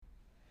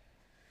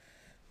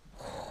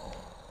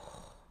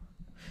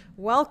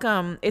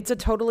Welcome. It's a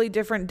totally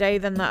different day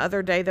than the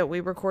other day that we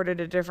recorded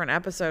a different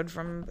episode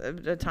from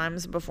the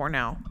times before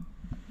now.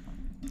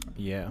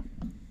 Yeah.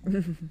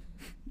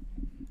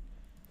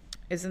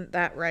 Isn't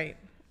that right?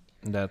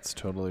 That's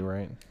totally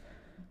right.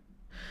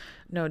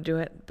 No, do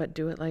it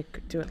like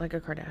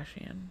a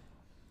Kardashian.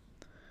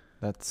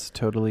 That's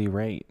totally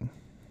right.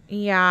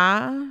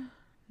 Yeah.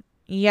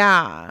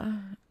 Yeah.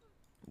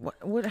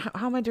 What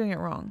how am I doing it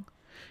wrong?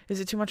 Is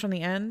it too much on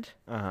the end?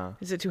 Uh-huh.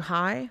 Is it too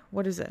high?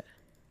 What is it?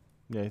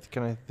 Yeah, I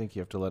think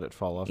you have to let it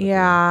fall off.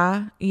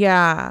 Yeah.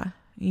 Yeah.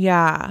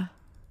 Yeah.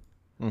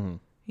 Mm-hmm.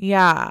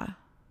 Yeah.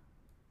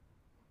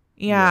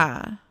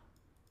 Yeah.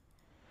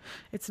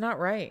 It's not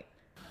right.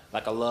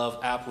 Like I love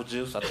apple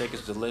juice. I think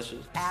it's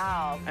delicious.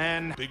 Ow.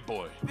 And Big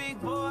Boy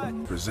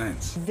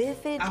presents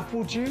Vivid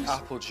apple juice.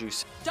 apple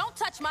juice. Don't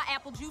touch my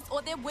apple juice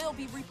or there will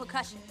be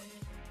repercussions.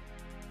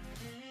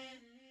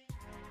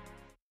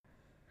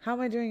 How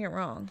am I doing it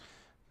wrong?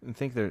 I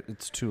think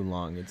it's too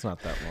long. It's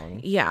not that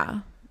long. Yeah.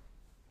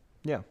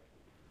 Yeah.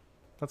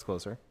 That's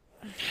closer.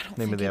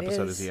 Name of the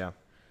episode is Yeah.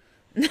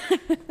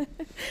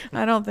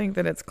 I don't think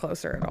that it's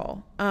closer at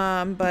all.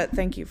 But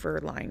thank you for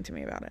lying to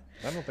me about it.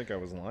 I don't think I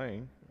was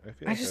lying.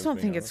 I just don't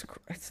think it's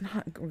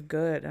not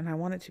good, and I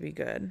want it to be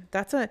good.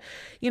 That's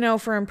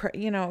for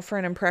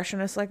an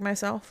impressionist like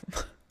myself,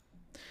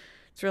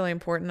 it's really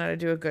important that I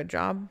do a good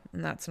job,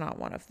 and that's not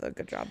one of the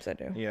good jobs I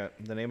do. Yeah,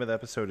 the name of the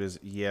episode is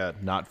Yeah,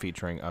 not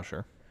featuring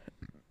Usher.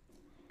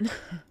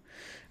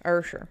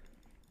 Usher.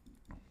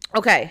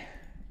 Okay,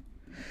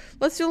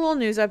 let's do a little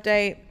news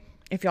update.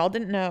 If y'all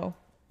didn't know,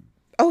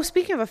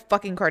 speaking of a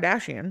fucking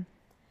Kardashian,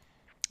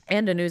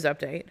 and a news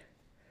update,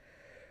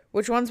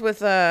 which one's with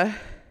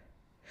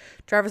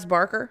Travis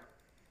Barker?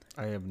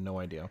 I have no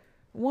idea.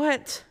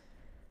 What?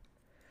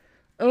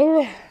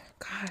 Oh,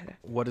 God.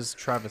 What does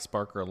Travis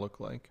Barker look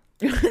like?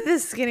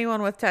 This skinny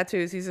one with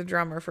tattoos. He's a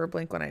drummer for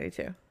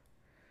Blink-182.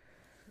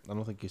 I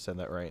don't think you said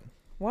that right.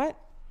 What?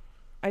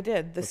 I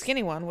did. The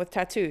skinny one with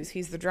tattoos.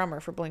 He's the drummer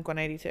for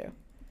Blink-182.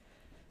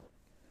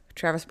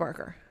 Travis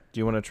Barker. Do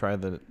you want to try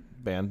the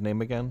band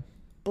name again?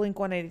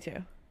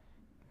 Blink-182.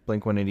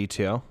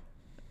 Blink-182?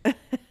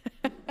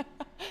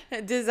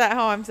 Is that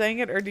how I'm saying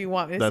it, or do you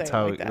want me to say it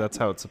like that? That's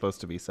how it's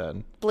supposed to be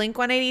said.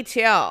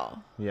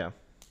 Blink-182. Yeah.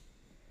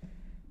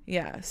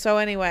 Yeah. So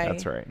anyway.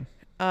 That's right.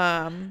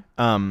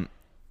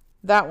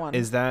 That one.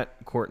 Is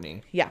that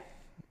Courtney? Yeah.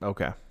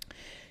 Okay.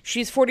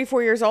 She's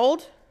 44 years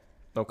old.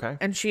 Okay.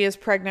 And she is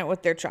pregnant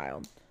with their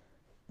child.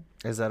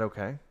 Is that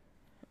okay?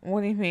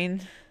 What do you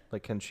mean?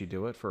 Like, can she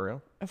do it for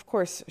real? Of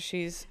course,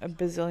 she's a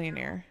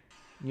bazillionaire.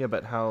 Yeah,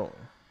 but how?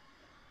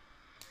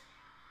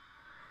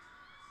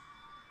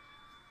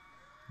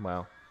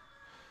 Wow.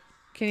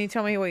 Can you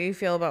tell me what you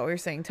feel about what you're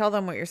saying? Tell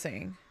them what you're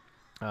saying.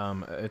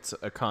 It's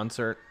a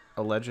concert,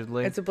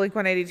 allegedly. It's a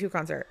Blink-182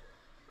 concert.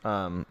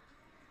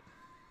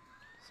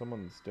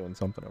 Someone's doing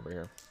something over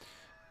here.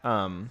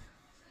 I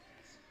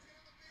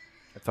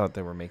thought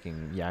they were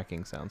making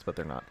yakking sounds, but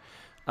they're not.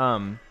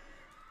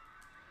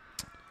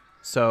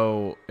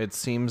 So it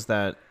seems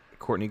that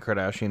Kourtney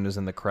Kardashian was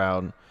in the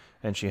crowd,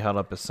 and she held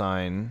up a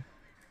sign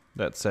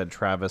that said,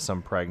 "Travis,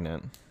 I'm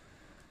pregnant."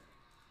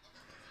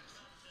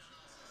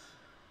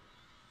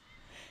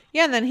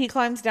 Yeah, and then he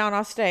climbs down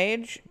off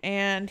stage,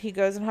 and he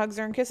goes and hugs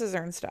her and kisses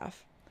her and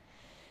stuff.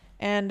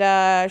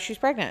 And she's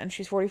pregnant, and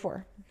she's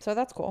 44. So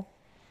that's cool.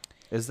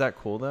 Is that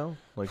cool, though?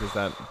 Like, is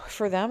that...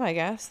 For them, I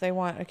guess. They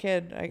want a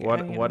kid.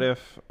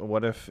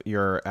 What if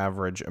your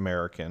average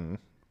American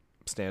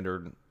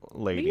standard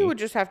lady... You would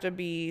just have to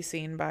be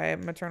seen by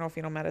maternal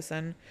fetal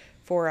medicine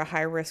for a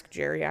high-risk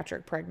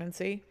geriatric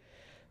pregnancy.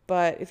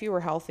 But if you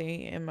were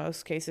healthy, in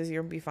most cases,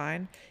 you'll be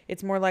fine.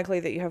 It's more likely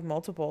that you have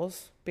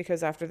multiples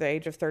because after the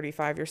age of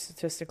 35, you're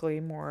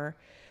statistically more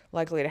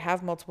likely to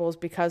have multiples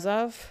because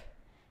of,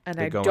 and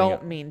I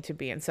don't mean to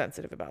be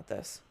insensitive about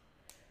this.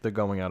 They're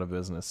going out of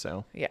business,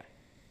 so. Yeah.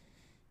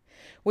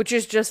 Which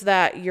is just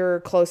that you're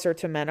closer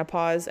to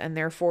menopause and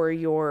therefore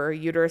your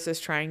uterus is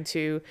trying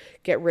to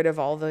get rid of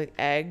all the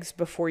eggs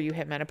before you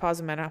hit menopause.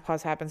 And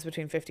menopause happens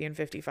between 50 and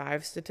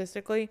 55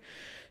 statistically.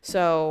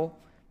 So...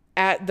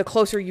 at the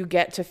closer you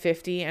get to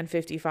 50 and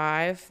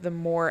 55, the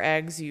more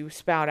eggs you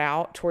spout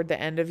out toward the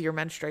end of your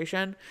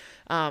menstruation.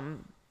 Let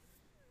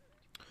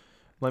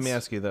me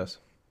ask you this.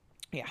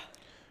 Yeah.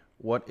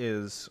 What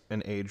is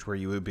an age where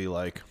you would be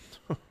like,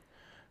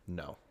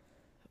 no?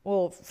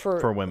 Well,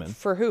 for women.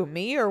 For who?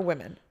 Me or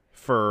women?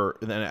 For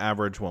an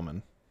average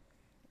woman.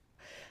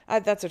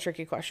 That's a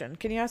tricky question.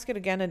 Can you ask it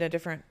again in a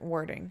different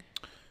wording?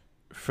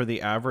 For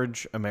the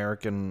average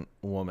American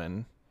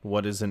woman...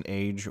 what is an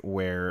age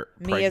where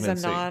me pregnancy,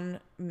 as a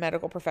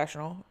non-medical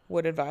professional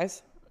would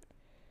advise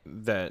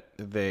that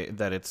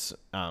it's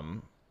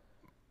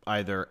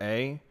either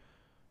A,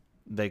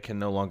 they can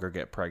no longer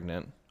get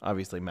pregnant,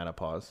 obviously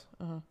menopause,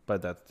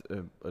 but that's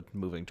a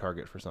moving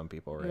target for some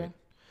people, right? Yeah.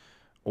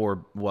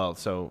 Or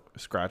so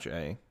scratch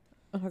A.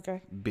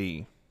 Okay.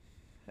 B,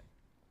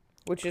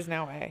 which is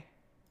now A,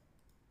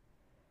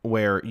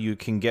 where you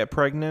can get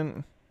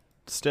pregnant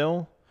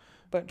still,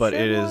 but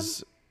it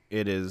is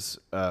it is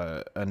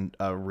a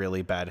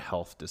really bad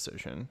health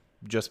decision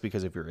just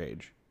because of your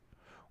age?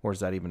 Or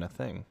is that even a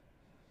thing?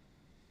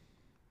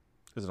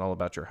 Is it all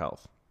about your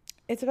health?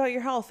 It's about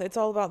your health. It's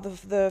all about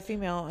the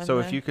female. And so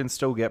if you can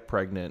still get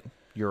pregnant,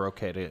 you're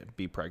okay to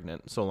be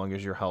pregnant so long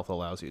as your health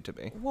allows you to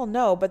be. Well,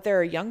 no, but there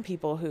are young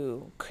people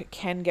who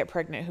can get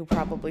pregnant who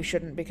probably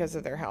shouldn't because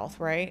of their health,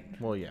 right?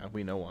 Well, yeah,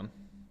 we know one.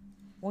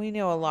 We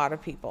know a lot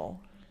of people.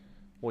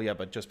 Well, yeah,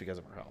 but just because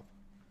of her health.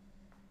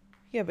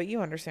 Yeah, but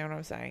you understand what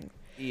I'm saying.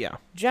 Yeah.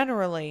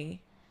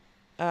 Generally,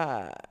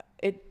 I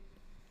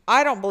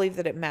don't believe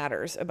that it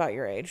matters about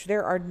your age.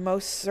 There are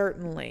most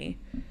certainly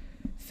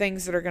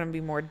things that are going to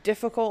be more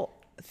difficult,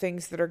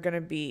 things that are going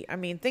to be, I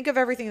mean, think of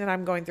everything that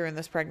I'm going through in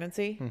this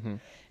pregnancy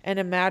and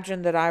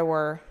imagine that I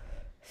were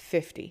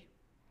 50.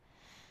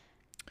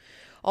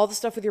 All the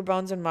stuff with your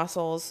bones and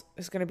muscles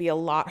is going to be a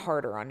lot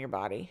harder on your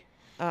body.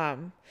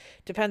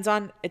 Depends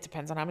on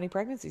how many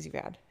pregnancies you've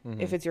had.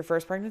 If it's your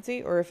first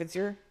pregnancy or if it's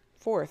your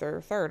fourth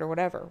or third or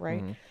whatever,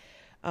 right?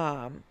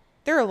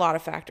 There are a lot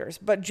of factors,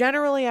 but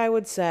generally I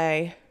would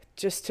say,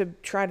 just to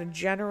try to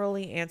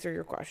generally answer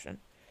your question,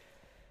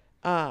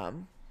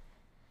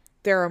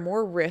 there are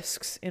more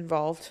risks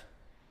involved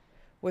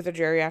with a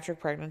geriatric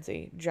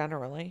pregnancy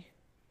generally,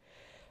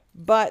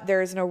 but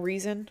there is no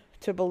reason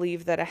to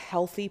believe that a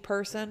healthy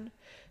person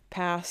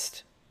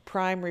past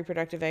prime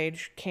reproductive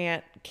age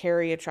can't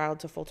carry a child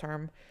to full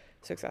term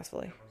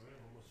successfully.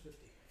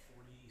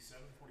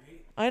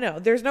 I know.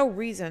 There's no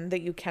reason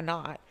that you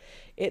cannot.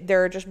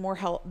 There are just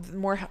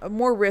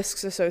more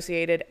risks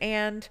associated,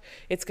 and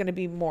it's going to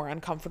be more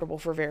uncomfortable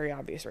for very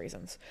obvious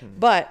reasons.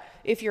 But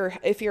if you're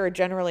a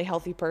generally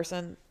healthy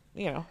person,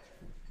 you're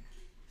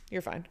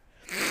fine.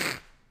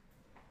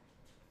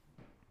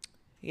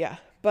 Yeah,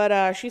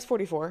 but she's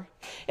 44.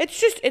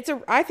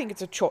 I think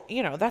it's a choice.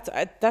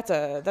 That's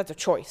a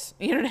choice.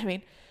 You know what I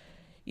mean?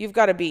 You've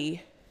got to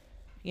be,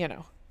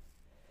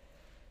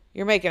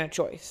 you're making a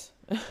choice.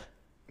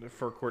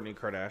 For Kourtney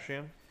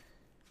Kardashian?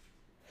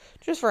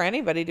 Just for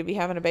anybody to be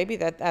having a baby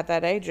at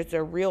that age, it's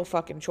a real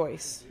fucking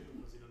choice.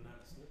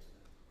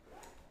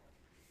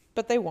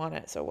 But they want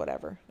it, so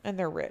whatever. And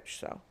they're rich,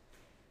 so.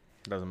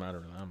 It doesn't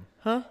matter to them.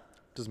 Huh?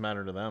 It doesn't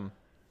matter to them.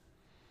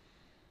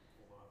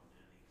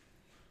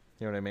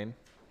 You know what I mean?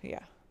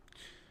 Yeah.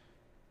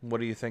 What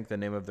do you think the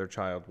name of their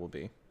child will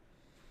be?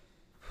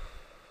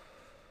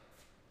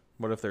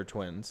 What if they're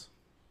twins?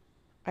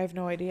 I have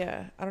no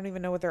idea. I don't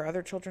even know what their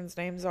other children's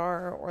names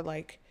are or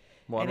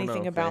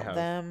anything about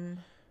them.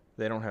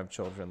 They don't have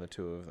children, the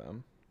two of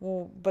them.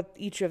 Well, but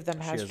each of them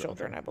has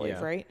children, I believe,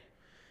 yeah. right?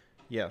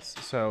 Yes.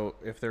 So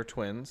if they're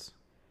twins,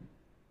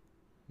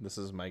 this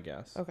is my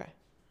guess. Okay.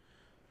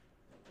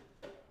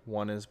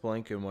 One is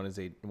blank and one is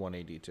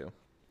 182.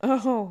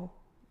 Oh.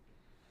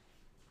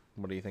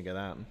 What do you think of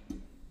that?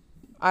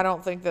 I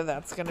don't think that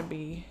that's going to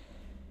be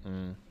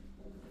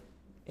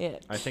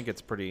it. I think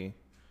it's pretty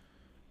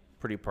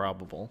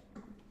probable.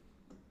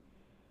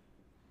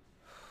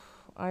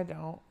 I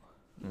don't.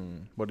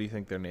 What do you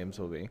think their names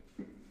will be?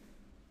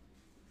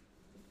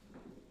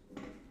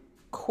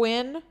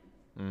 Quinn.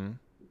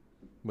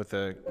 With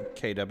a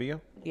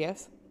KW?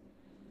 Yes.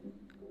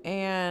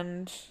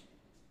 And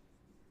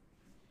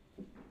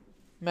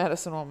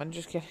Medicine Woman.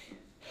 Just kidding.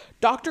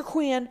 Dr.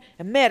 Quinn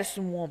and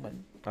Medicine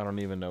Woman. I don't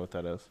even know what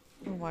that is.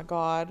 Oh my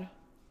God.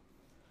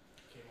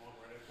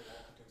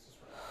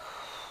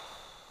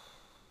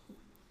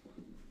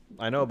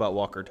 I know about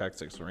Walker,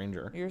 Texas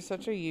Ranger. You're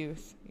such a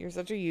youth. You're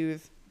such a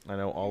youth. I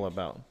know all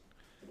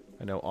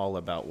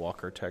about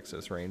Walker,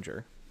 Texas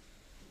Ranger.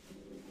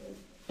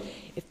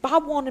 If I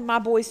wanted my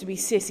boys to be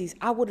sissies,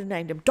 I would have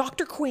named them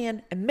Dr.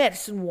 Quinn and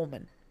Medicine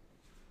Woman.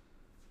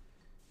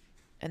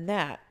 And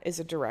that is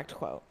a direct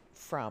quote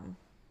from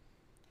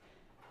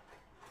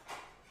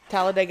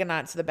Talladega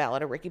Nights, The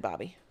Ballad of Ricky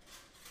Bobby.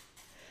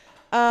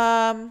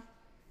 I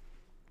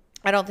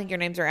don't think your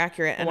names are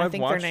accurate, and I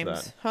think their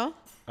names... That. Huh?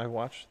 I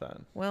watched that.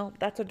 Well,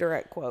 that's a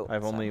direct quote.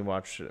 I've only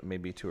watched it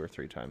maybe 2 or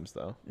 3 times,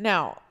 though.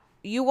 Now,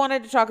 you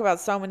wanted to talk about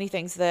so many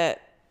things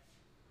that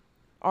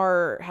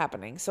are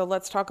happening, so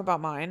let's talk about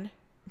mine.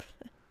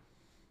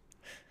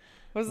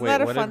 Wasn't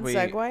that a fun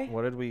segue?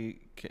 What did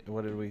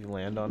we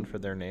land on for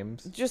their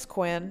names? Just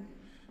Quinn.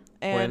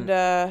 And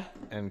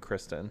and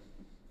Kristen.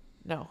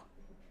 No.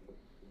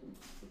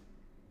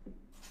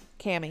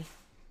 Cammy.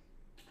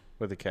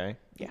 With a K?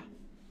 Yeah.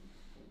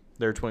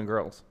 They're twin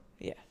girls.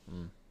 Yeah.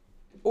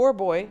 Or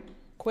boy.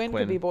 Quinn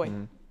could be boy.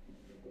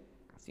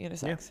 It's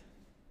unisex. Yeah.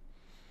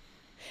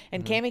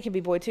 And Cammy can be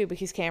boy too, but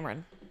he's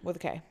Cameron with a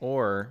K.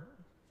 Or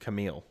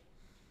Camille.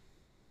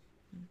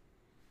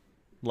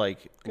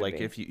 Like be.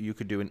 if you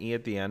could do an E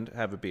at the end,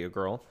 have it be a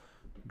girl,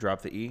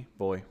 drop the E,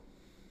 boy.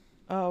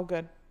 Oh,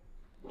 good.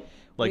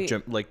 Like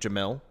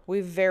Jamil.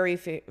 We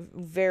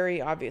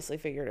very obviously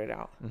figured it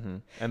out.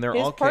 And they're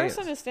His all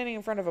person Ks. is standing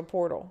in front of a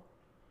portal.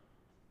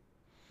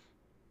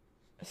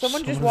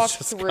 Someone just walked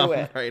through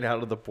it. Right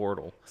out of the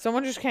portal.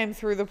 Someone just came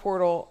through the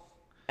portal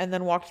and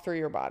then walked through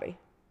your body.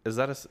 Is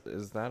that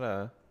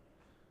a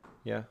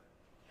yeah?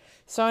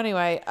 So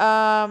anyway,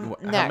 How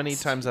next. many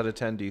times out of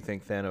 10 do you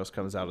think Thanos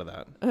comes out of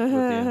that? With the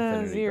Infinity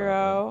Gauntlet?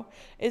 0.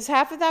 Is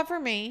half of that for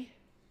me?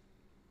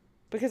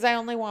 Because I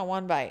only want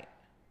one bite.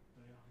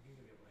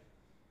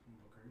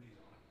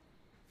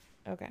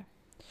 Okay.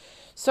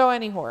 So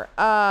anyhow,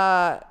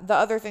 the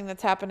other thing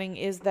that's happening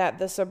is that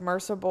the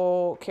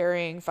submersible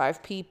carrying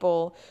 5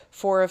 people,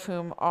 4 of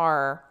whom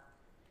are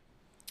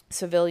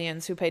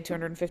civilians who paid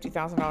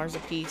 $250,000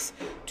 apiece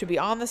to be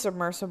on the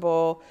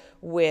submersible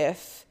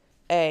with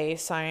a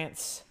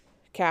science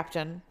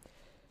captain.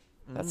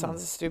 That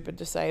sounds stupid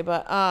to say,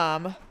 but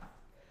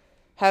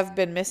have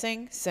been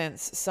missing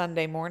since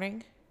Sunday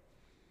morning.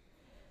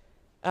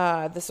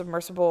 The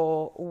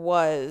submersible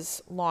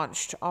was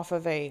launched off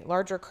of a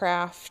larger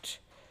craft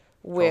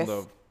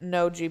with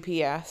no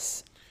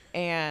GPS.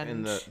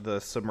 And the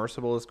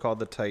submersible is called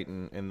the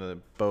Titan, and the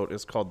boat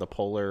is called the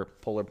Polar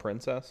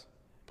Princess?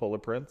 Polar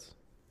Prince?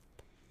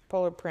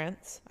 Polar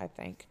Prince, I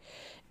think.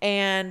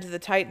 And the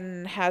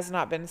Titan has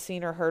not been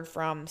seen or heard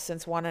from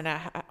since 1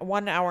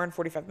 hour and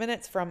 45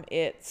 minutes from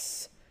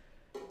its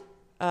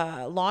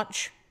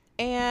launch.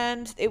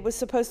 And it was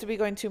supposed to be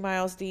going 2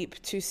 miles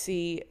deep to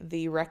see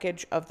the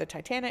wreckage of the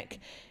Titanic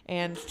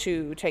and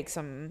to take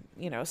some,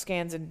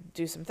 scans and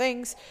do some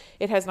things.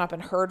 It has not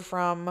been heard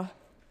from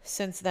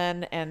since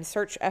then, and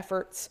search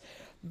efforts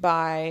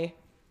by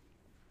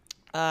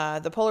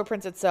the Polar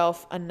Prince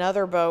itself,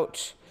 another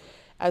boat,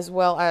 as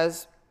well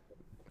as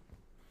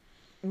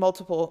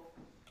multiple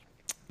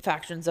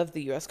factions of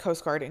the U.S.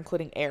 Coast Guard,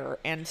 including air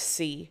and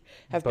sea,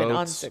 have been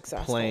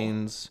unsuccessful.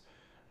 Planes,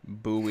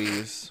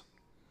 buoys.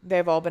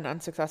 They've all been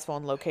unsuccessful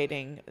in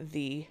locating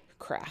the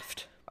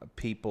craft.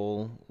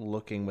 People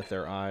looking with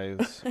their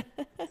eyes.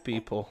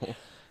 People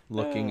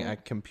looking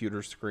at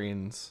computer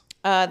screens.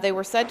 They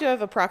were said to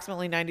have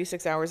approximately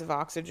 96 hours of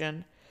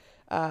oxygen.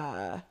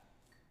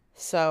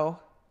 So,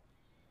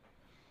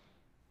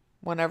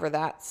 whenever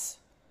that's...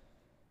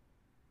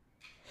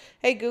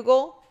 Hey,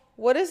 Google,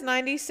 what is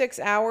 96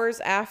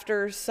 hours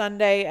after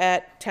Sunday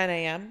at 10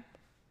 a.m.?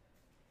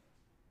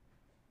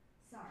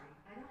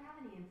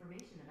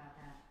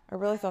 I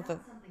really thought that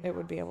it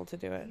would be able to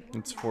do it.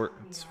 It's 4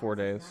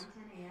 days.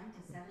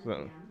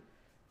 So,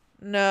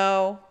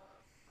 No.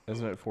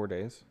 isn't it 4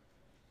 days?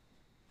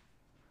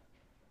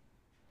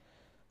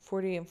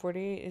 40 and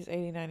 48 is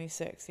 80,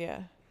 96.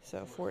 Yeah.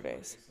 So 4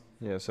 days.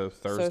 Yeah, so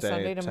Thursday. So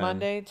Sunday to 10.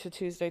 Monday to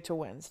Tuesday to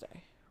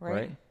Wednesday.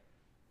 Right?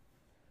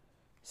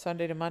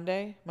 Sunday to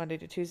Monday, Monday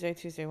to Tuesday,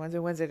 Tuesday, Wednesday,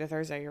 Wednesday to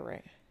Thursday. You're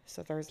right.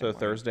 So Thursday. So morning.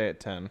 Thursday at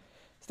 10.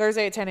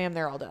 Thursday at 10 a.m.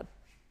 They're all dead.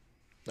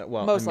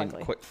 Well, most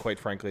likely. Quite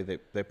frankly,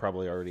 they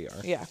probably already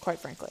are. Yeah, quite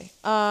frankly.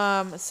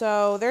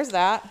 So there's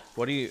that.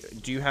 What do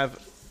you have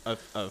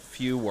a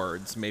few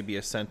words, maybe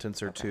a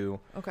sentence or two,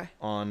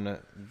 on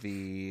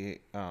the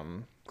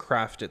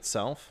craft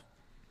itself?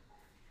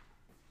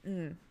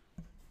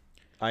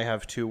 I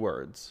have 2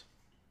 words.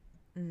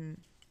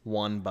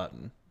 1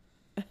 button.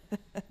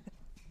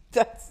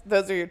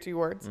 Those are your 2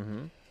 words.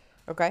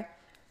 Okay.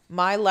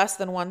 My less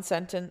than 1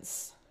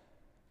 sentence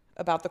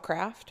about the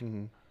craft.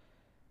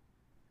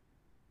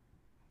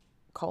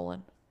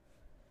 Colon.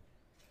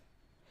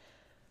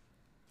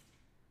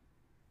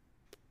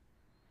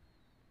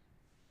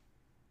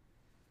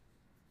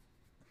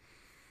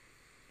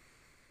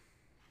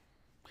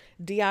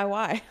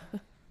 DIY.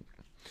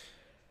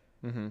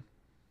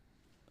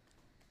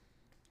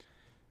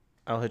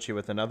 I'll hit you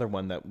with another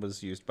one that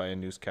was used by a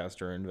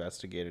newscaster who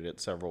investigated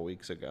it several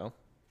weeks ago.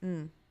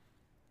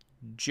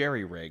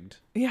 Jerry-rigged.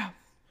 Yeah.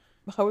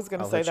 I was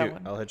going to say that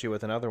one. I'll hit you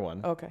with another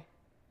one. Okay.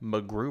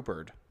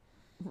 MacGrubered.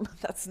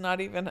 That's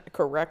not even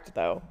correct,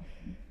 though.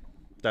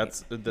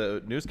 That's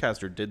the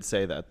newscaster did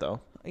say that, though.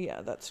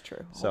 Yeah, that's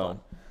true. Hold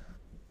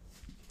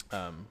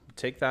on.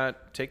 Take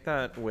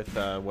that with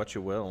what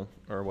you will,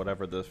 or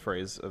whatever the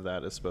phrase of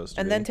that is supposed to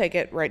be. And then take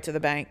it right to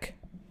the bank.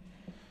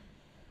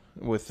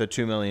 With the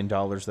 $2 million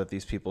that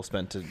these people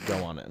spent to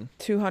go on it.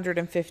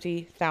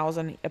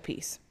 $250,000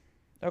 apiece.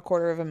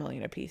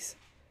 $250,000 apiece.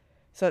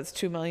 So that's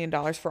 $2 million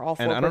for all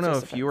 4 And I don't know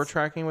participants. if you were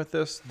tracking with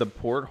this, the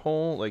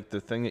porthole, like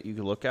the thing that you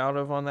could look out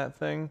of on that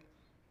thing,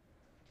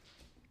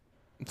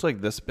 it's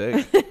like this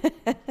big.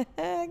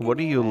 What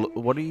do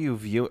you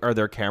view? Are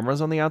there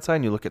cameras on the outside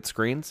and you look at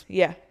screens?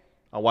 Yeah.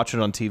 I'll watch it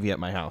on TV at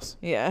my house.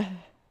 Yeah.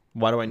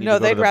 Why do I need to No, go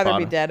to they'd the rather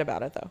bottom? be dead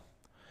about it, though.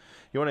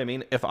 You know what I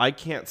mean? If I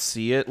can't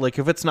see it, like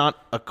if it's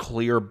not a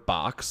clear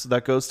box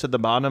that goes to the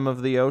bottom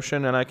of the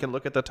ocean and I can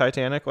look at the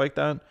Titanic like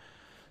that,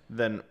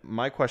 then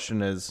my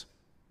question is,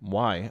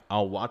 why?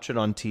 I'll watch it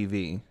on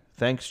TV.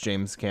 Thanks,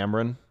 James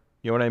Cameron.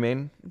 You know what I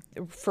mean?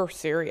 For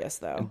serious,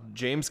 though.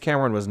 James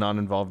Cameron was not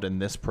involved in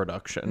this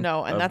production.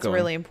 No, and that's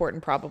really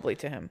important probably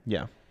to him.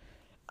 Yeah.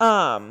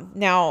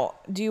 Now,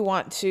 do you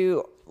want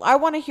to... I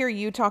want to hear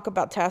you talk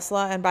about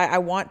Tesla, and by I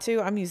want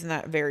to, I'm using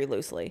that very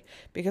loosely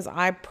because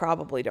I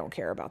probably don't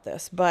care about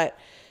this, but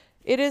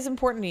it is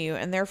important to you,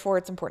 and therefore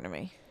it's important to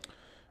me.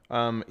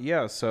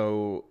 Yeah,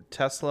 so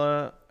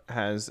Tesla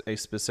has a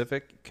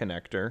specific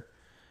connector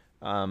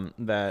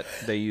that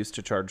they use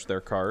to charge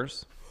their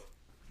cars,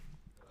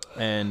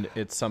 and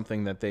it's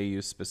something that they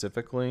use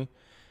specifically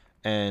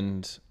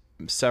and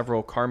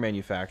several car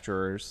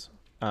manufacturers.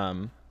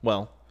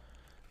 Well,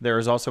 there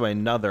is also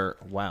another.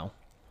 Wow,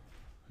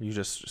 you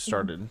just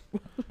started.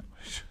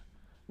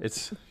 You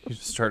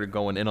just started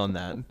going in on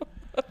that.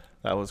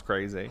 That was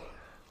crazy.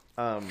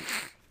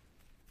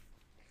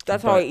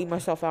 That's how I eat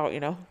myself out, you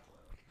know.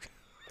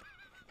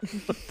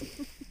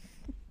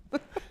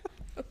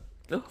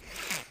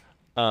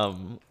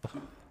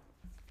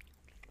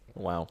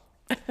 Wow.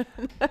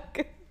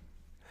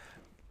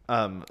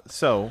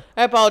 So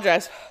I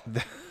apologize.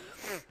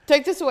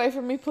 Take this away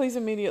from me, please,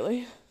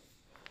 immediately.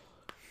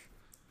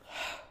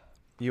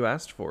 you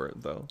asked for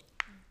it, though.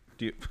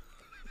 Do you?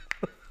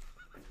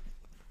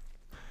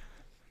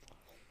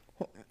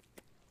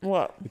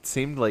 What? It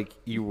seemed like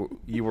you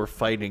were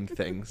fighting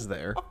things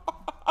there,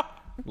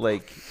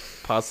 like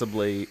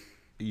possibly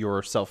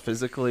yourself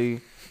physically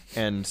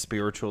and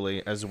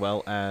spiritually, as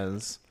well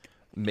as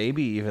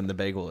maybe even the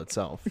bagel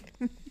itself.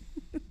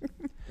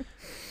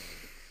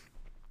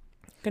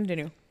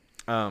 Continue.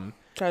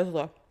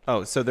 Tesla.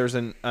 Oh, so there's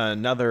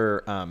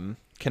another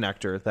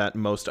connector that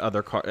most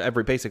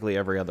other basically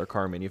every other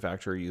car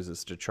manufacturer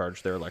uses to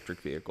charge their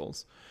electric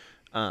vehicles,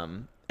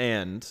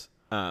 and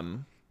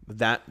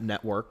that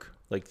network,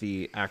 like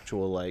the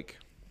actual like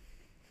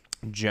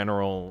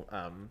general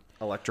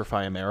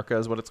Electrify America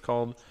is what it's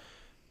called,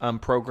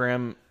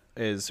 program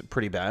is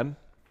pretty bad.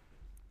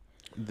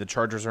 The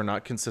chargers are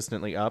not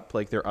consistently up,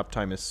 like their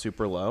uptime is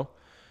super low,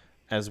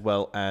 as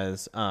well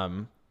as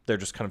they're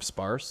just kind of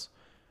sparse.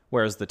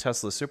 Whereas the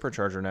Tesla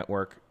supercharger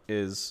network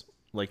is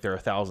like there are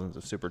thousands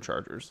of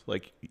superchargers.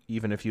 Like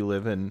even if you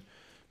live in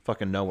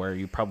fucking nowhere,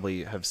 you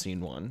probably have seen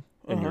one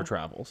in your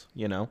travels,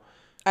 you know?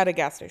 At a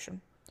gas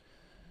station.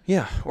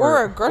 Yeah.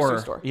 Or a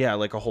grocery store. Yeah,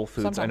 like a Whole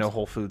Foods. Sometimes. I know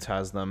Whole Foods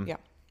has them. Yeah.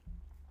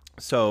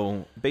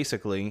 So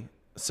basically,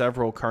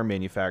 several car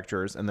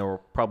manufacturers, and there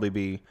will probably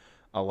be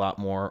a lot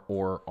more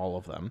or all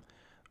of them,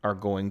 are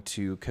going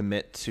to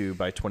commit to,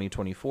 by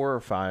 2024 or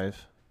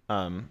 5,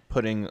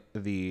 putting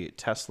the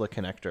Tesla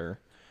connector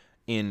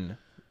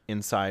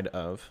inside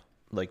of,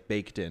 like,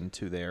 baked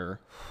into their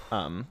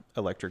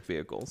electric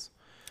vehicles.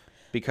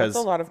 Because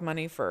That's a lot of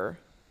money for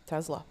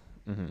Tesla.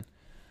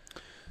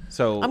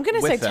 so I'm going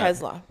to with say that-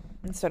 Tesla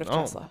instead of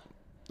Oh. Tesla.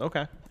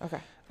 Okay. Okay.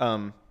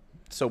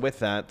 So with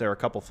that, there are a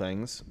couple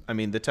things. I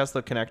mean, the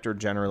Tesla connector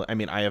generally, I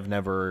mean, I have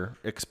never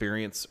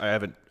experienced, I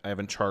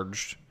haven't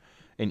charged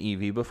an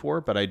EV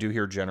before, but I do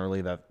hear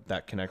generally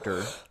that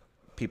connector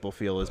people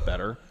feel is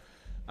better.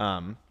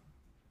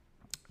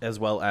 As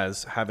well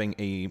as having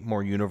a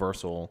more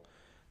universal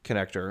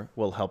connector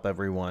will help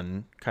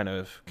everyone kind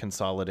of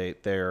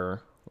consolidate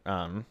their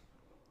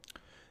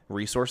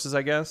resources,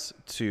 I guess,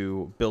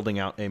 to building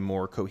out a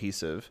more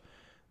cohesive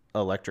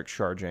electric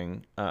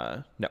charging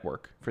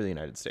network for the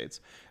United States.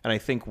 And I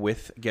think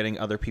with getting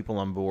other people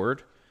on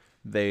board,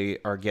 they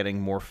are getting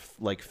more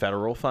like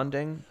federal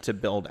funding to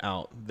build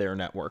out their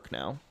network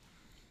now.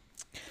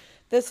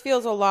 This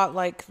feels a lot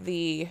like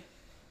the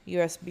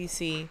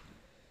USB-C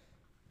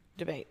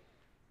debate.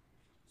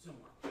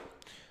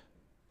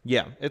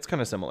 Yeah, it's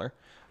kind of similar.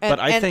 And, but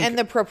I think and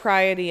the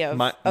propriety of,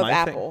 my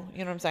Apple. You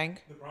know what I'm saying?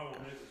 The problem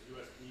is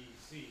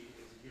USB-C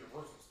is a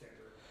universal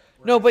standard.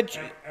 No, but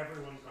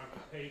Everyone's going to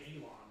pay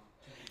Elon.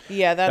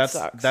 Yeah, that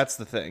sucks. That's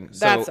the thing. That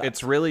So sucks.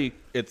 it's really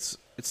it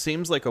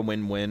seems like a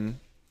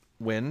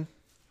win-win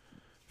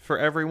for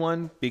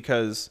everyone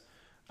because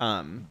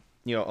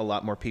you know, a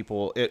lot more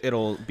people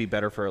it'll be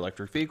better for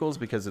electric vehicles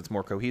because it's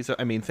more cohesive.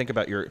 I mean, think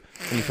about when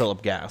you fill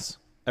up gas.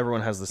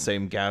 Everyone has the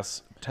same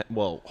gas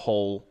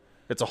hole.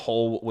 It's a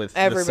hole with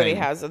Everybody the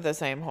same, has the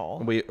same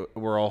hole.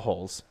 we're all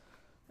holes.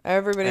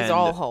 Everybody's And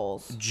all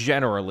holes.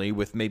 Generally,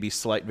 with maybe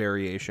slight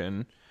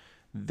variation,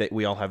 that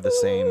we all have the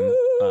same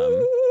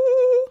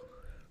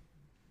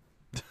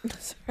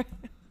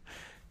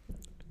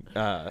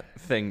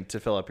thing to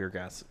fill up your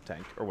gas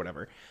tank or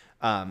whatever.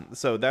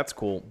 So that's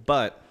cool.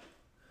 But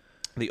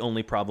the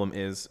only problem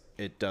is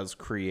it does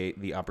create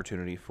the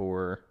opportunity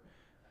for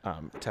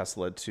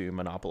Tesla to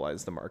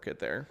monopolize the market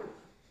there.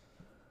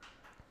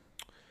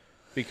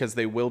 Because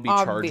they will be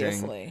charging.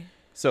 Obviously.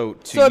 So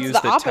So it's use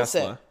the the opposite.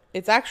 Tesla.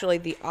 It's actually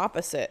the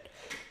opposite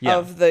Yeah.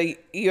 of the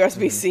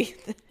USB-C.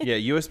 Yeah,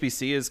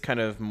 USB-C is kind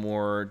of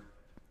more,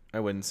 I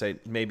wouldn't say,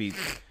 maybe,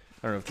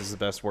 I don't know if this is the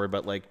best word,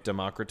 but like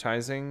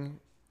democratizing,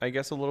 I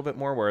guess, a little bit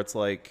more, where it's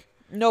like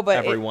No, but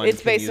everyone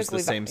it's can use basically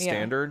the same yeah.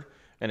 standard,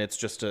 and it's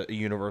just a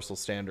universal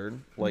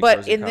standard. Like But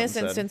Rosie in Cotton this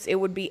said. instance, it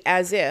would be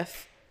as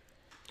if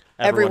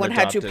everyone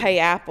had to adopted pay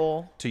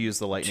Apple to use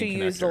the Lightning to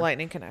connector. use the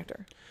Lightning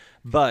connector.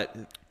 But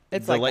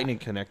It's the like Lightning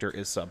connector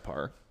is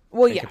subpar.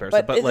 Well, in yeah,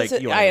 comparison. but like this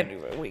is- you know, I- what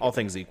I mean? we- all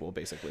things equal,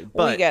 basically.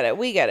 But We get it.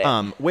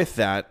 With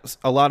that,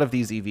 a lot of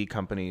these EV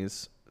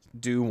companies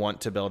do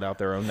want to build out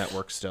their own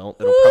network still.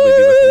 It'll probably be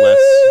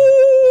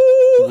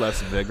with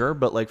less vigor,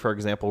 but like, for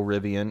example,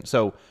 Rivian.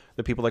 So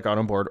the people that got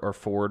on board are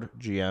Ford,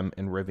 GM,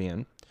 and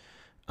Rivian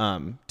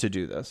to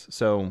do this.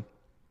 So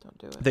Don't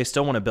do it. they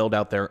still want to build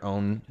out their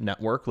own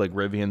network, like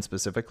Rivian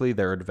specifically,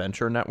 their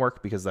adventure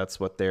network, because that's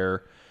what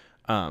their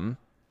kind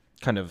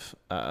of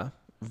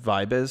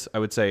vibe is. I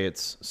would say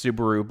it's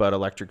Subaru, but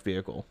electric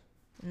vehicle.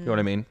 You know what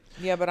I mean?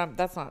 Yeah, but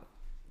that's not.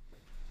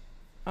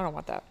 I don't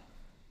want that.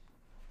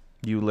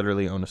 You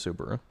literally own a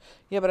Subaru.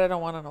 Yeah, but I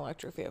don't want an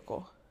electric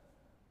vehicle.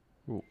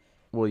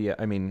 Well, yeah,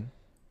 I mean,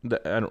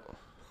 I don't.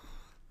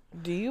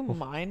 Do you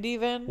mind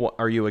even? What,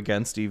 are you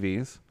against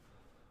EVs?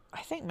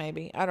 I think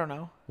maybe. I don't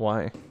know.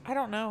 Why? I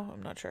don't know.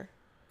 I'm not sure.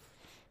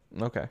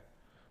 Okay.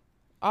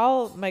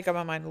 I'll make up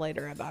my mind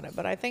later about it,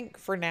 but I think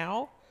for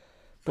now,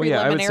 Well,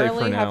 yeah, I would say for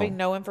preliminarily now. having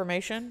no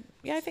information,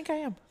 yeah, I think I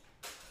am.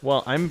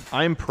 Well,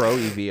 I'm pro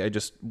EV. I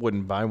just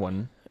wouldn't buy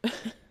one. You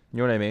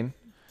know what I mean?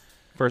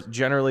 First,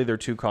 generally they're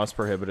too cost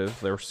prohibitive.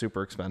 They're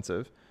super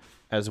expensive,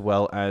 as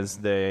well as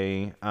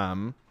they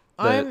I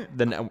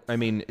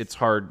mean, it's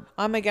hard.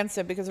 I'm against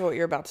it because of what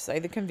you're about to say,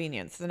 the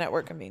convenience, the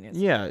network convenience.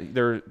 Yeah, I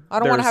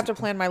don't want to have to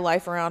plan my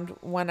life around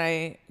when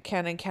I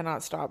can and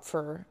cannot stop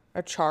for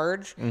a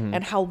charge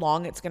and how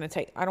long it's going to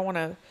take. I don't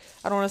want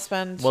to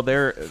spend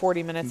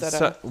 40 minutes at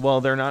a. Well,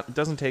 they're not. It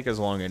doesn't take as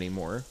long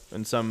anymore.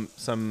 And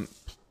some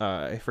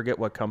I forget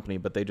what company,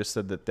 but they just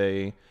said that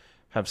they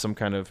have some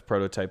kind of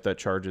prototype that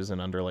charges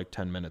in under like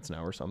 10 minutes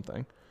now or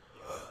something.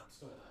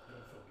 Still, you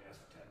don't fill gas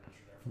for 10 minutes.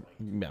 You're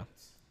there for like Yeah.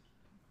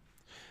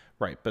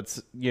 Right, but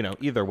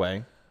either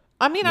way.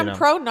 I mean, I'm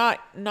pro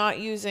not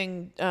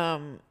using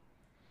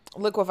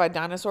liquefied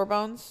dinosaur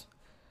bones.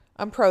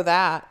 I'm pro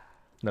that.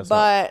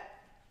 But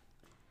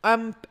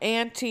I'm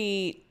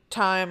anti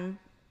time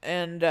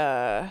and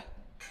yeah,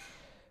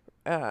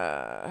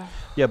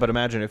 but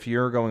imagine if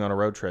you're going on a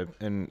road trip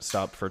and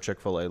stopped for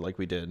Chick-fil-A like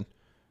we did.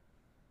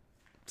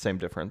 Same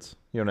difference.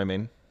 You know what I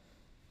mean?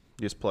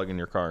 You just plug in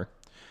your car.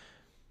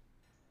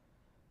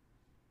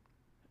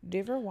 Do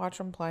you ever watch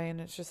them play and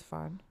it's just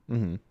fun?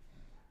 Mm-hmm.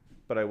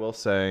 But I will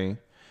say,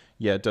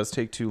 yeah, it does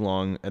take too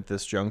long at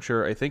this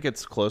juncture. I think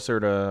it's closer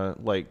to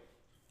like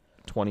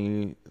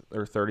 20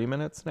 or 30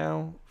 minutes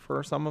now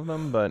for some of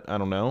them, but I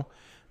don't know.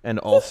 And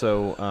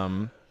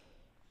also,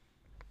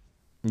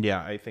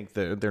 yeah, I think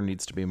that there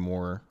needs to be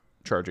more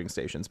charging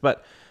stations.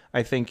 But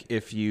I think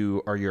if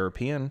you are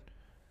European,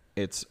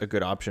 it's a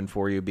good option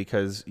for you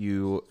because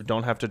you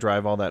don't have to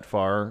drive all that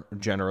far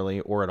generally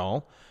or at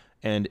all.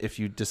 And if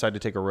you decide to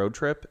take a road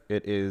trip,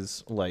 it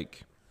is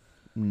like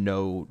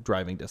no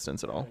driving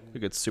distance at all.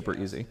 Like it's super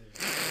easy.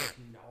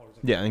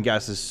 Yeah, and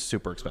gas is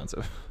super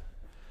expensive.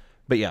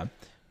 But yeah,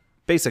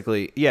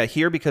 basically, yeah,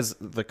 here because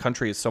the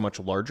country is so much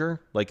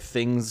larger, like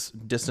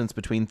distance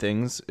between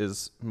things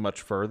is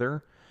much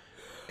further.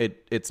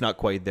 It's not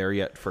quite there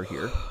yet for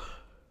here.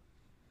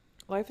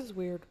 Life is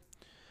weird.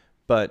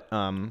 But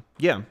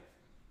yeah,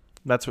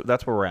 that's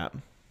where we're at.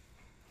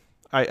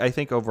 I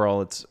think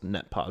overall it's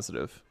net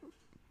positive,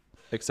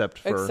 except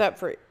for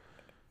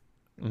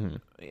mm-hmm.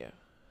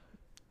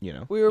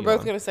 Yeah. We were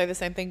both going to say the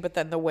same thing, but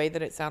then the way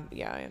that it sounded,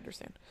 yeah, I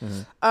understand.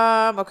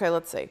 Mm-hmm. Okay,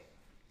 let's see.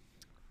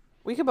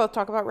 We could both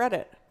talk about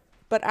Reddit,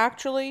 but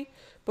actually,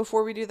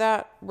 before we do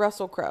that,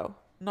 Russell Crowe.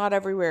 Not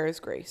everywhere is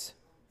grace.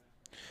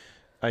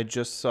 I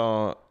just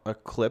saw a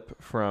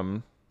clip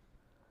from.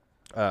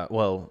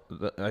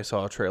 I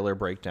saw a trailer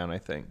breakdown. I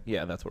think,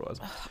 yeah, that's what it was.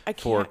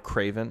 For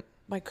Craven.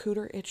 My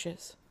cooter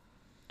itches,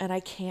 and I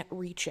can't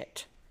reach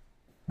it.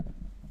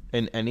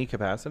 In any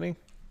capacity,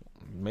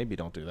 maybe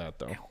don't do that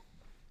though.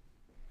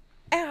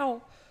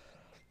 Ow!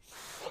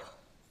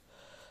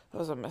 That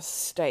was a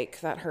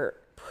mistake. That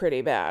hurt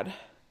pretty bad.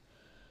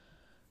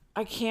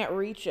 I can't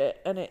reach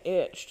it, and it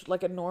itched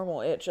like a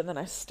normal itch, and then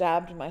I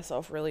stabbed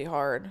myself really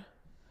hard.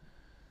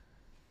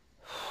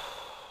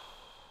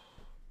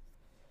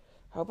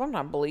 Hope I'm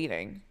not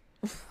bleeding.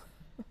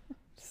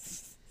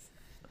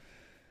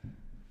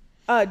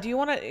 Do you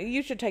want to?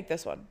 You should take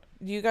this one.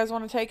 Do you guys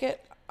want to take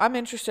it? I'm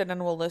interested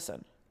and we'll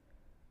listen.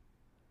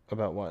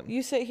 About what?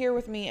 You sit here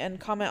with me and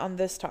comment on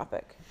this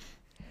topic.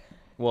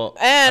 Well,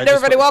 and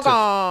everybody,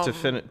 welcome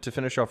to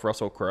finish off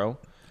Russell Crowe.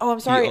 Oh, I'm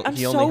sorry. I'm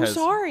so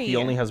sorry. He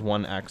only has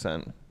one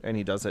accent, and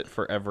he does it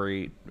for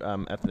every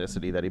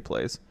ethnicity that he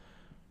plays.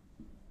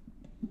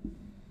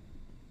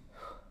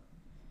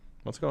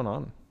 What's going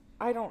on?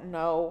 I don't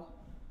know.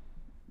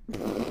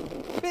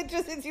 It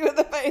just hits you in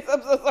the face.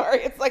 I'm so sorry.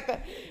 It's like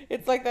that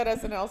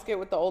SNL skit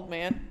with the old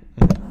man.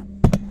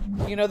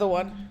 You know the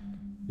one?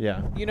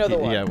 Yeah. You know the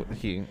one.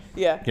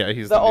 Yeah. Yeah,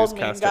 he's the old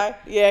mean guy.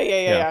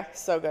 Yeah.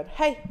 So good.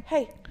 Hey.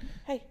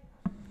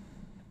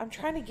 I'm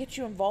trying to get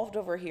you involved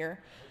over here.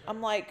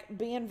 I'm like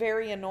being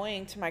very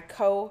annoying to my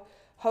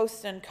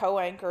co-host and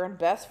co-anchor and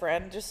best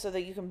friend just so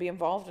that you can be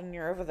involved and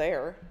you're over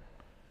there.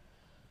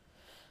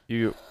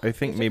 I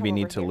think maybe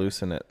need to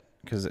loosen it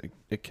because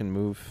it can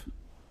move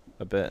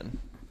a bit.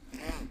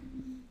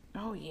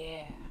 Oh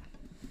yeah.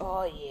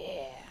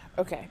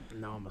 Okay.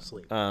 Now I'm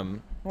asleep.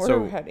 We're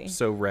ready.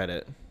 So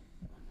Reddit.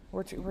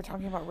 We're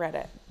talking about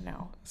Reddit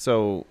now.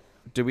 So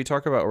did we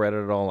talk about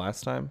Reddit at all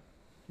last time?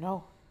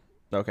 No.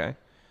 Okay.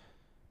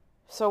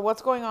 So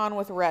what's going on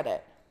with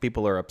Reddit?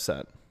 People are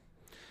upset.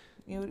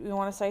 You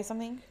want to say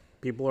something?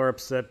 People are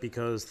upset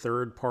because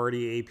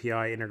third-party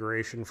API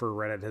integration for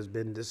Reddit has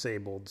been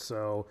disabled.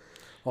 So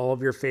all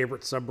of your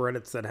favorite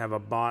subreddits that have a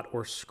bot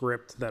or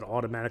script that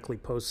automatically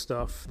posts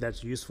stuff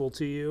that's useful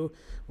to you,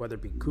 whether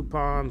it be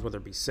coupons, whether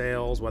it be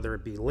sales, whether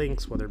it be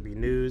links, whether it be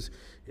news,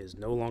 is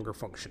no longer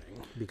functioning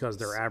because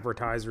their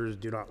advertisers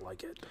do not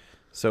like it.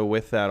 So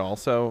with that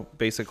also,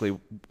 basically,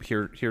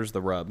 here's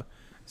the rub.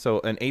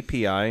 So an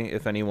API,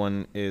 if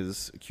anyone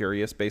is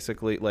curious,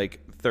 basically, like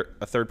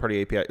a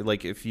third-party API,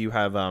 like if you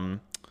have...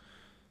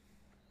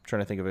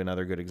 trying to think of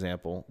another good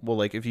example. Well,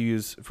 like if you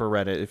use for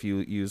Reddit, if you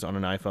use on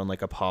an iPhone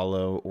like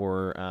Apollo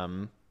or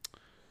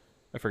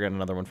I forget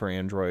another one for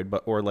Android,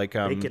 but or like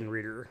Bacon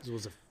Reader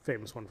was a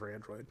famous one for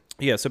Android.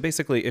 Yeah, so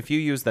basically if you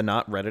use the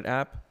not Reddit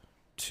app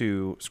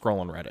to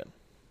scroll on Reddit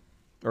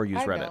or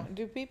use Reddit. Don't.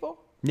 Do people?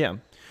 Yeah.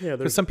 Yeah,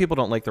 because some people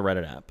don't like the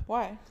Reddit app.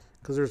 Why?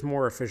 Because there's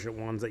more efficient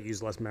ones that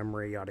use less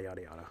memory, yada,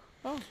 yada, yada.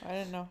 Oh, I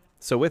didn't know.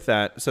 So with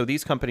that, so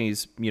these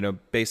companies,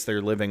 base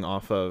their living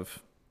off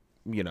of,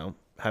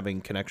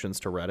 having connections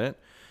to Reddit,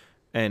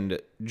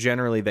 and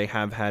generally they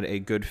have had a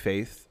good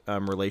faith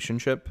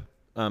relationship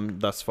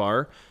thus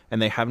far,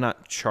 and they have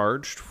not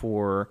charged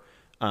for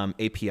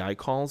API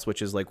calls,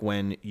 which is like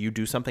when you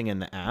do something in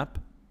the app,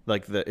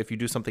 like if you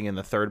do something in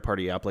the third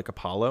party app like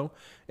Apollo,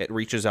 it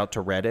reaches out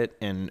to Reddit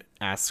and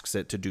asks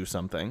it to do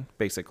something,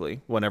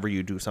 basically, whenever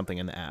you do something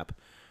in the app.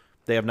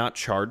 They have not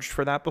charged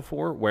for that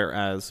before,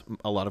 whereas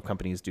a lot of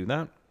companies do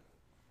that.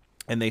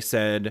 And they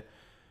said,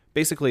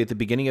 basically, at the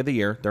beginning of the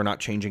year, they're not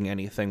changing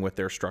anything with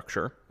their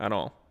structure at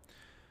all.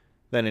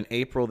 Then in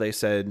April, they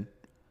said,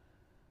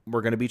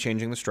 we're going to be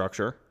changing the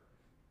structure.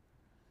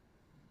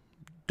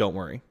 Don't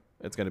worry.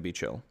 It's going to be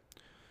chill.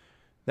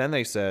 Then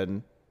they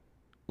said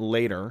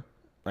later,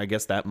 I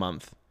guess that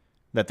month,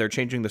 that they're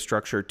changing the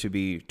structure to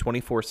be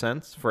 24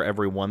 cents for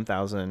every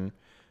 1,000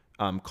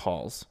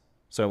 calls.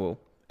 So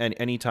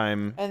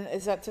anytime... And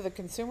is that to the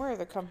consumer or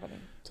the company?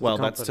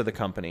 That's to the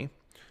company.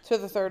 To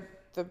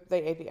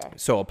the API.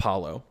 So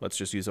Apollo, let's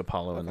just use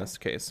Apollo in this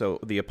case. So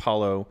the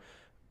Apollo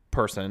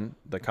person,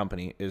 the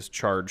company, is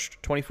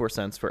charged 24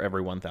 cents for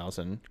every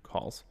 1,000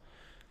 calls.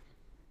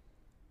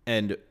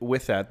 And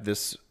with that,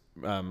 this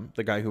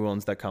the guy who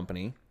owns that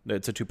company,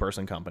 it's a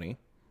 2-person company,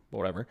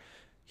 whatever,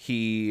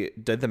 he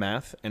did the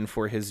math, and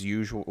for his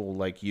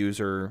usual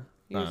user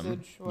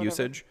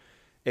usage,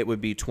 it would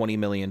be $20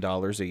 million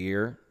a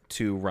year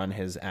to run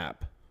his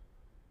app.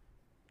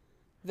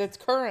 That's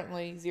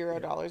currently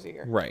 $0 a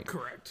year. Right.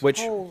 Correct. Which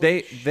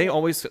Holy they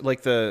always,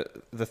 like, the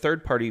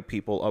third party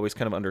people always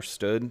kind of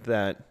understood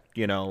that,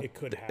 It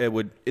could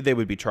happen. they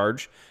would be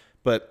charged.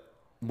 But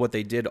what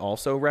they did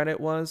also,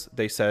 Reddit, was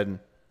they said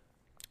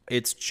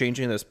it's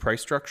changing this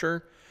price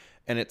structure,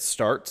 and it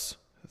starts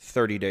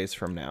 30 days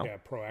from now. Yeah,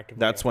 proactively.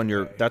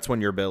 That's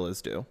when your bill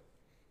is due.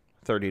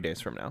 30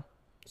 days from now.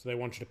 So they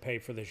want you to pay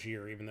for this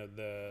year, even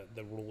though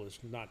the rule is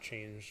not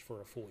changed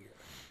for a full year.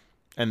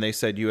 And they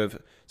said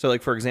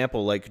like, for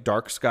example, like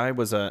Dark Sky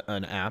was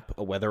an app,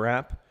 a weather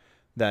app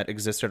that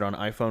existed on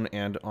iPhone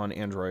and on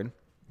Android.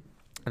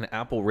 And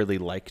Apple really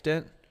liked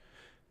it,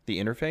 the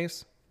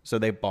interface. So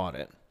they bought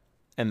it.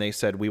 And they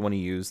said, we want to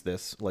use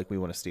this, like we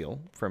want to steal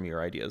from your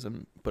ideas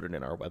and put it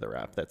in our weather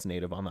app that's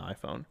native on the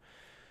iPhone.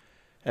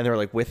 And they're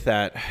like, with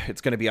that,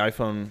 it's going to be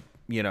iPhone,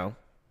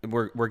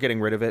 we're getting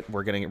rid of it.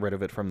 We're getting rid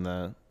of it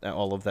from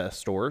all of the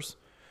stores.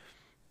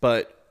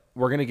 But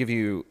we're going to give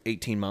you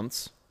 18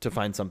 months to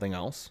find something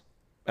else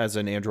as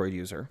an Android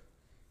user.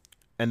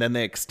 And then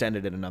they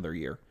extended it another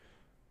year.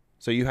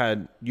 So you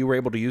were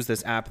able to use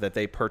this app that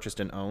they purchased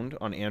and owned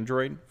on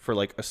Android for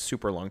like a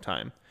super long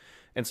time.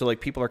 And so like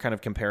people are kind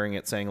of comparing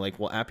it, saying like,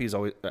 well,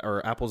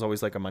 Apple's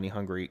always like a money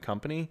hungry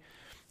company.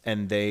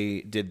 And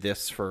they did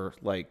this better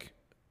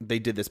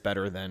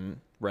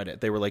than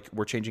Reddit. They were like,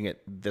 we're changing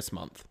it this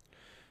month.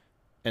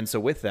 And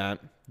so with that,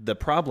 the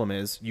problem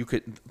is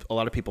a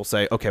lot of people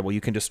say, okay, well,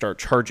 you can just start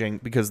charging,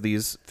 because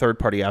these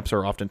third-party apps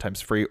are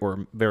oftentimes free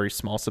or very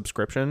small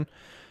subscription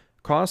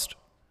cost.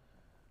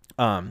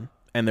 And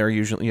they're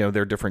usually,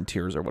 they're different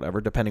tiers or whatever,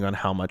 depending on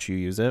how much you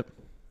use it.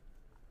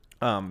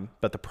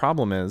 But the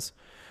problem is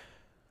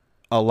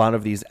a lot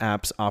of these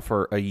apps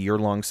offer a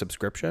year-long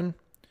subscription.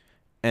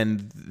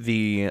 And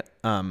the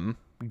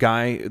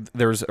guy,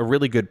 there's a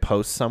really good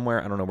post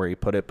somewhere, I don't know where he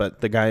put it, but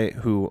the guy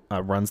who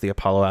runs the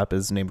Apollo app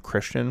is named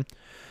Christian.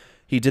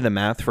 He did the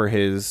math for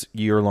his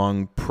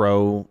year-long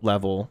pro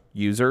level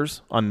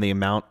users on the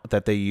amount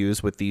that they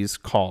use with these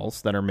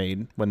calls that are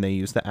made when they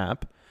use the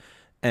app,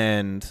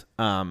 and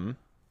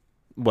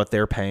what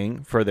they're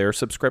paying for their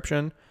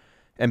subscription.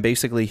 And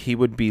basically he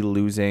would be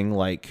losing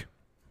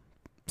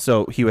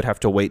so he would have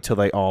to wait till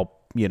they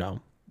all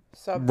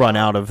run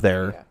out of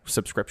their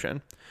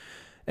subscription,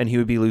 and he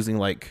would be losing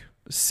like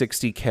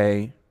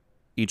 $60K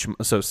each.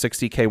 So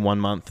 $60K one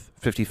month,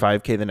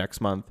 $55K the next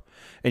month.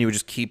 And you would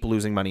just keep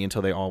losing money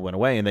until they all went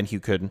away. And then you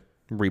could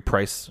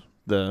reprice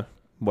the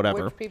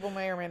whatever. Which people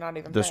may or may not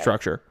even the pay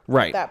structure.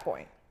 Right. at that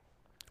point.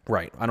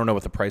 Right. I don't know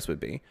what the price would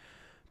be.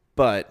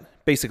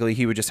 But basically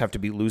he would just have to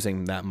be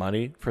losing that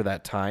money for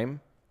that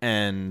time.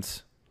 And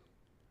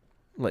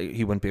Like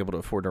he wouldn't be able to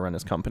afford to run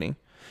his company.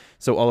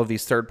 So all of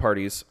these third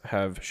parties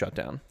have shut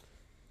down.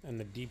 And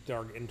the deep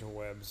dark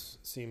interwebs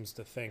seems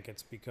to think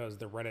it's because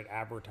the Reddit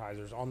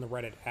advertisers on the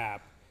Reddit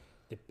app,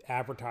 the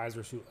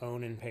advertisers who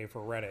own and pay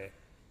for Reddit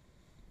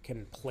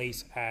can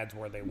place ads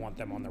where they want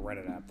them on the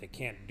Reddit app. They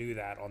can't do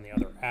that on the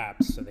other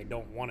apps, so they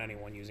don't want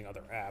anyone using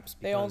other apps.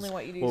 They only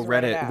want you to use Well, the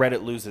Reddit app.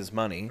 Reddit loses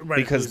money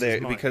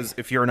Reddit because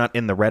if you're not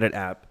in the Reddit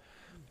app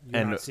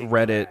You're and not seeing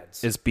Reddit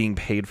ads. is being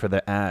paid for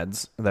the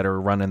ads that are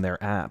run in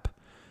their app,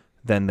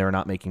 then they're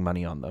not making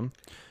money on them.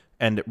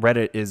 And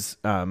Reddit is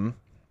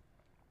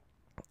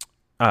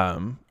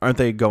aren't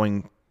they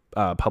going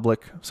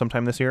public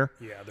sometime this year?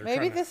 Yeah, they're Maybe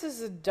trying to- this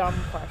is a dumb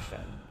question.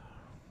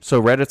 So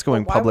Reddit's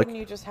going Why public. wouldn't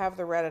you just have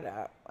the Reddit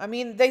app? I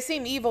mean, they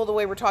seem evil the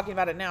way we're talking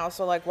about it now.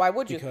 So, like, why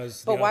would you?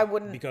 because but the why oth-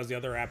 wouldn't? because the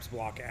other apps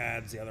block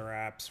ads, the other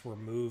apps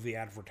remove the But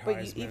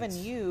advertisements. even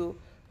you,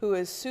 who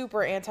is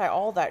super anti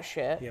all that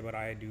shit, Yeah, but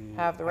I do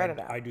have the Reddit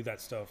app. I do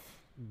that stuff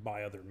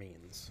by other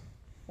means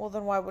well,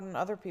 then why wouldn't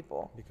other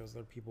people? because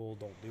other people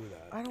don't do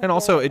that. I don't And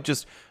also, get it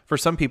just for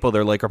some people,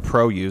 they're like a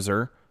pro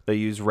user. They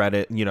use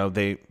Reddit,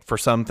 they for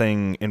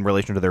something in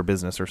relation to their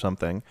business or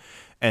something,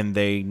 and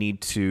they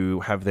need to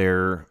have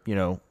their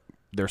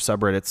their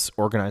subreddits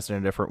organized in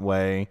a different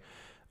way,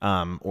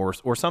 or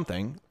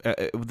something.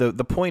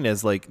 The point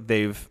is like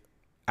they've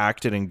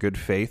acted in good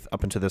faith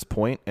up until this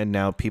point, and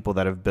now people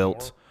that have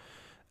built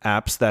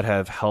apps that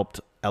have helped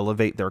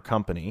elevate their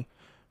company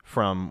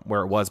from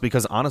where it was,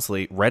 because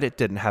honestly, Reddit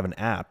didn't have an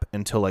app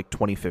until like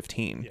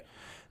 2015. Yeah.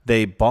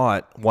 They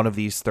bought one of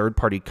these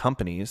third-party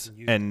companies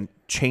and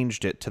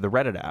changed it to the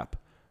Reddit app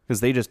because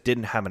they just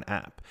didn't have an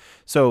app.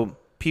 So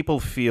people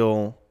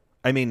feel,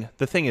 I mean,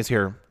 the thing is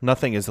here,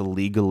 nothing is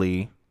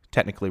legally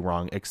technically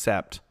wrong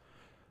except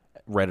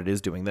Reddit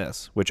is doing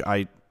this, which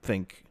I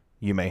think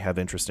you may have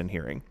interest in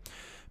hearing.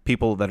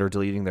 People that are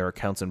deleting their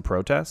accounts in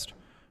protest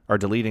are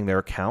deleting their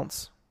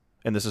accounts,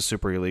 and this is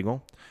super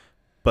illegal,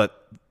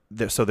 but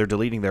so they're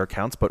deleting their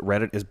accounts, but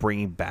Reddit is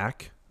bringing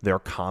back their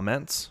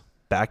comments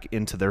back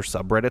into their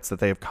subreddits that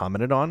they have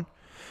commented on.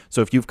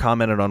 So if you've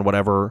commented on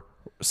whatever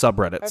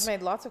subreddits, I've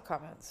made lots of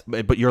comments.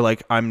 but you're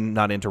like, I'm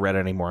not into Reddit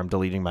anymore, I'm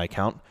deleting my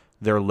account,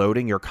 they're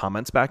loading your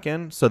comments back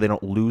in so they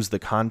don't lose the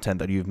content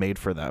that you've made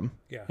for them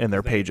in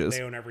their 'cause pages.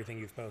 They own everything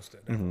you've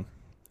posted. And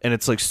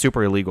it's like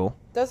super illegal.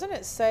 Doesn't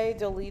it say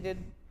deleted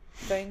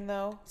thing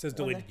though? It says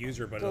deleted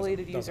user, but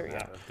deleted it doesn't user,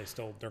 yeah.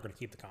 matter. They're going to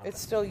keep the content.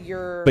 It's still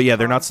your. But yeah,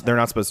 they're content.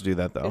 not supposed to do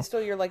that though. It's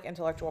still your like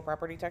intellectual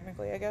property,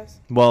 technically, I guess.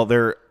 Well,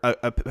 there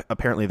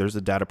apparently there's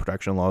a data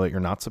protection law that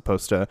you're not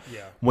supposed to.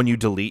 Yeah. When you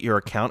delete your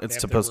account, They it's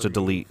have supposed to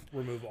delete.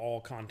 remove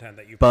all content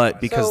that you. But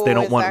provide, because So they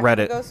don't is want that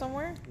gonna Reddit. go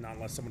somewhere, not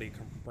unless somebody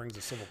brings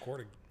a civil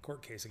court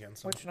case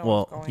against them. which no one's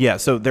Well, going. yeah,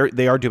 so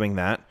they are doing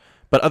that.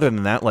 But other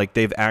than that, like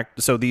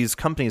so these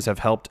companies have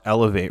helped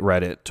elevate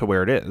Reddit to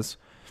where it is.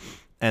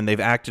 And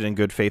they've acted in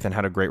good faith and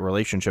had a great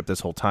relationship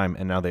this whole time.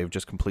 And now they've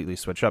just completely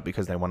switched up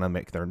because they want to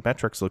make their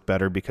metrics look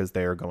better because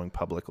they are going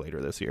public later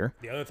this year.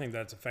 The other thing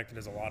that's affected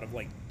is a lot of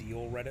like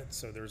deal Reddits.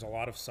 So there's a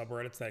lot of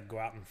subreddits that go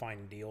out and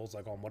find deals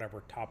like on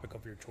whatever topic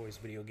of your choice,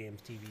 video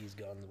games, TVs,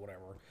 guns,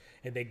 whatever.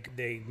 And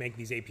they make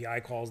these API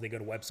calls. They go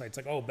to websites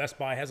like, oh, Best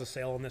Buy has a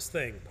sale on this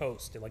thing.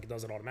 Post it, like it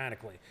does it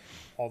automatically.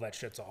 All that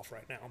shit's off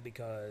right now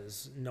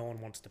because no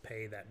one wants to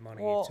pay that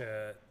money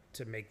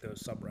to make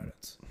those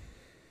subreddits.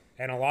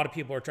 And a lot of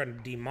people are trying to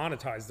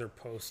demonetize their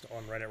posts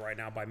on Reddit right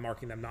now by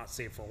marking them not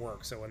safe for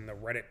work. So in the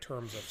Reddit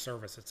terms of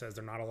service, it says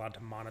they're not allowed to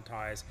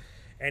monetize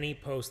any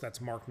post that's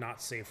marked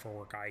not safe for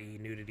work, i.e.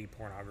 nudity,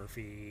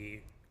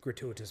 pornography,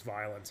 gratuitous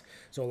violence.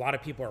 So a lot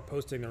of people are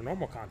posting their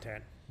normal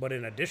content, but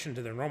in addition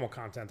to their normal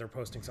content, they're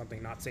posting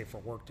something not safe for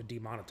work to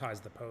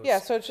demonetize the post. Yeah,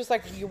 so it's just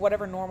like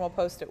whatever normal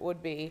post it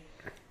would be,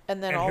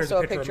 and then And here's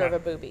also a picture of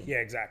my- a boobie. Yeah,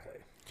 exactly.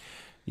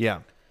 Yeah.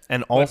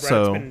 And But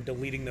also, Reddit's been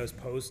deleting those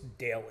posts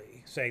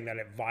daily, saying that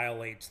it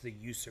violates the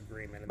use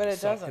agreement in, But the,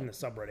 it doesn't. in the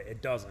subreddit.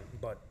 It doesn't,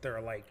 but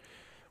they're like,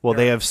 well,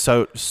 they have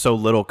so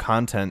little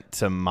content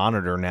to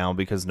monitor now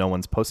because no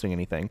one's posting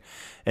anything.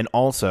 And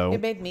also,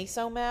 It made me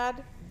so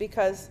mad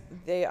because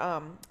they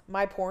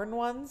my porn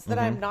ones that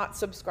I'm not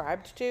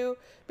subscribed to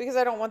because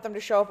I don't want them to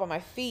show up on my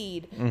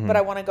feed, but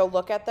I want to go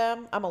look at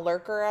them. I'm a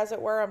lurker, as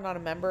it were. I'm not a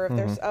member of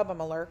their sub.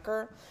 I'm a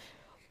lurker.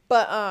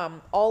 But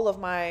all of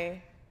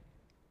my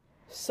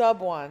sub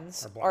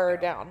ones are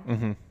blacked out.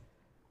 down.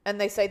 And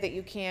they say that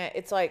you can't.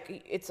 It's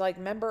like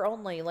member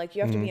only. Like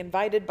you have to be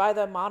invited by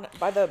the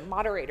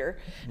moderator.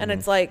 And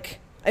it's like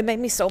it made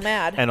me so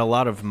mad. and a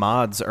lot of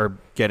mods are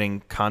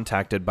getting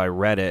contacted by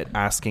Reddit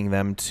asking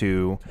them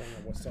to.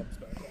 what's up,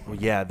 back on. Well,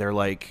 yeah,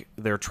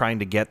 they're trying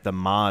to get the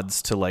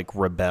mods to like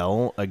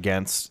rebel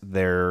against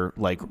their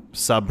like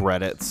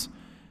subreddits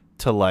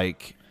to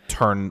like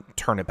turn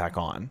it back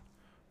on.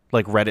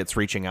 Like Reddit's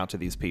reaching out to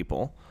these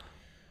people.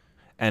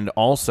 And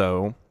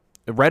also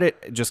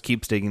Reddit just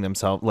keeps digging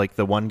themselves, like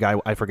the one guy,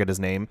 I forget his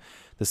name,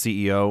 the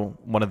CEO,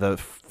 one of the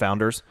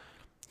founders,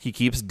 he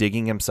keeps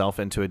digging himself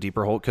into a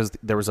deeper hole because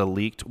there was a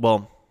leaked,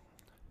 well,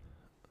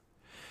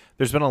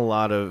 there's been a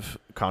lot of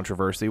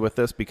controversy with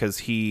this because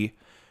he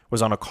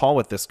was on a call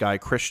with this guy,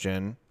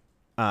 Christian,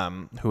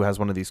 who has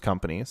one of these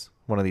companies,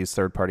 one of these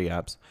third-party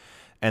apps,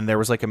 and there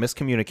was like a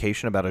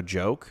miscommunication about a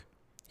joke.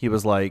 He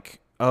was like,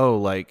 "Oh,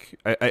 like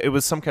it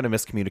was some kind of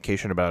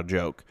miscommunication about a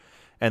joke,"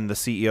 and the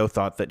CEO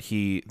thought that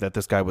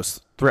this guy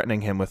was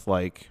threatening him with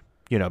like,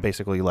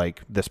 basically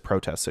like this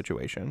protest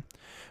situation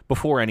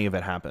before any of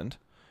it happened.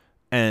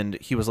 And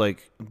he was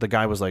like, the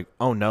guy was like,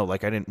 "Oh no,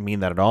 like I didn't mean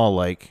that at all.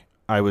 Like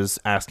I was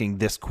asking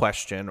this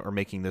question or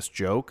making this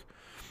joke.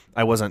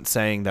 I wasn't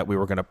saying that we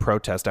were going to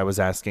protest. I was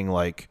asking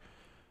like,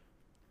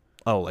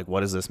 oh, like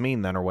what does this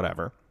mean then or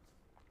whatever."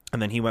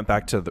 And then he went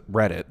back to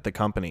Reddit, the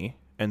company,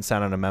 and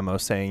sent out a memo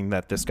saying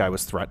that this guy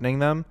was threatening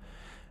them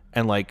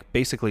and like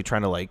basically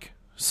trying to like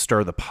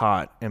stir the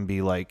pot and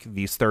be like,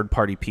 these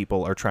third-party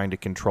people are trying to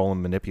control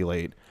and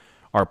manipulate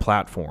our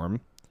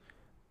platform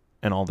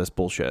and all this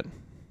bullshit.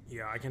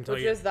 Yeah, I can tell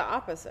Which you. is the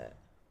opposite.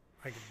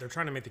 They're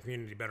trying to make the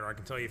community better. I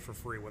can tell you for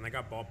free, when they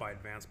got bought by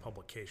Advanced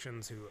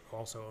Publications, who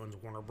also owns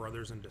Warner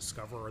Brothers and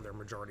Discover, or their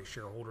majority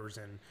shareholders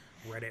in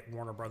Reddit,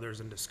 Warner Brothers,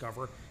 and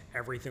Discover,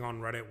 everything on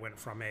Reddit went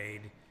from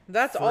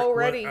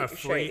already a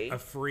shady.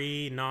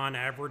 free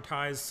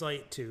non-advertised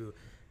site to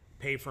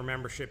pay for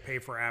membership, pay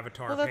for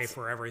avatar, pay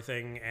for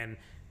everything. And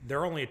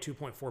they're only a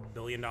 $2.4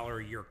 billion a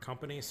year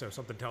company, so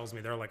something tells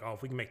me they're like, oh,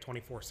 if we can make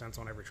 24 cents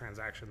on every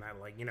transaction, that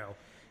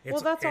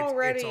it's, that's it's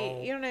already,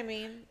 all, you know what I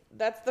mean?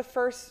 That's the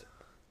first.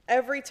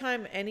 Every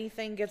time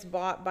anything gets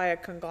bought by a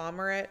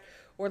conglomerate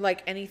or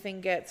like anything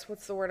gets,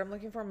 what's the word I'm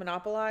looking for?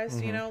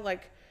 Monopolized,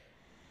 like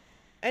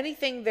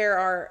anytime there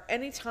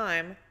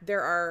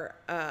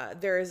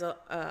is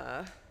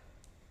a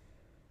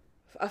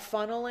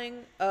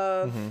funneling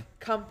of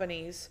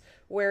companies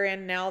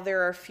wherein now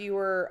there are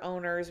fewer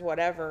owners,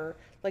 whatever.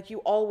 Like you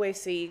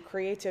always see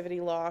creativity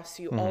loss.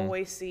 You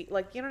always see,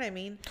 like, you know what I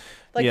mean?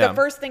 Like the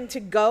first thing to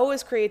go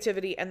is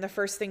creativity, and the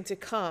first thing to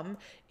come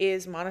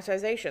is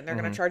monetization. They're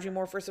going to charge you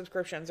more for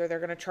subscriptions, or they're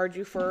going to charge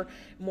you for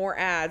more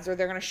ads, or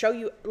they're going to show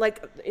you,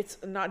 like, it's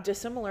not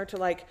dissimilar to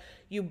like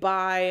you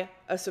buy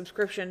a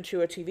subscription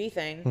to a TV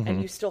thing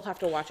and you still have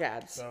to watch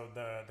ads. So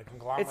the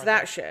conglomerate, It's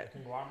that shit. The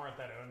conglomerate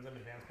that owns them,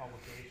 Advanced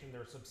Publication,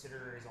 their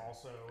subsidiaries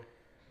also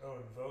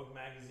own Vogue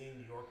Magazine,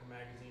 New Yorker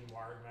Magazine,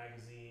 Wired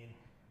Magazine,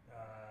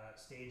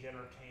 Stage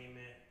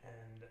Entertainment,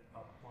 and a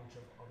bunch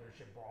of other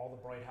shit. All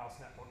the Bright House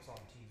networks on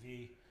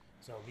TV.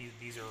 So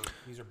these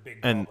are big.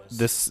 And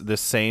dollars.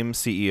 this same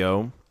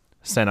CEO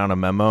sent out a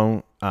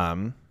memo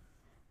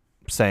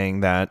saying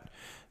that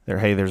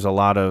there's a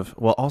lot of,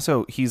 well,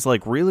 also he's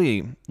like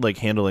really like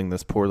handling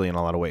this poorly in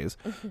a lot of ways.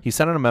 He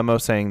sent out a memo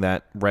saying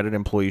that Reddit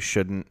employees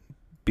shouldn't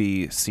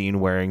be seen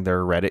wearing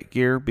their Reddit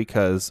gear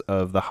because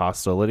of the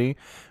hostility,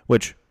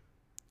 which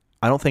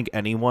I don't think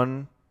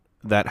anyone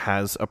that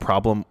has a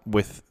problem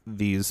with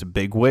these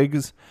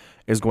bigwigs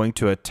is going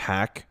to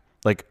attack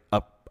like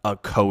a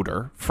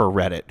coder for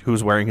Reddit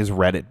who's wearing his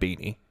Reddit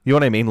beanie. You know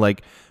what I mean?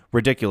 Like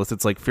ridiculous.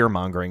 It's like fear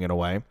mongering in a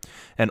way.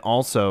 And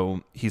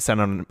also he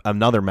sent out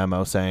another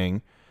memo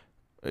saying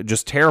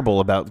just terrible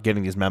about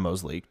getting these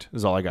memos leaked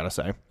is all I got to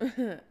say.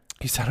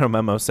 He sent out a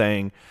memo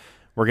saying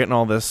we're getting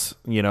all this,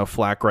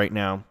 flack right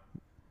now.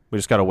 We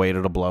just got to wait.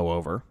 It'll blow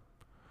over,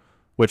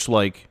 which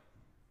like,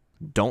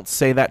 don't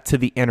say that to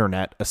the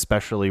internet,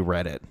 especially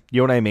Reddit.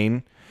 You know what I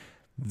mean?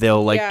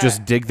 They'll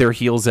just dig their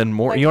heels in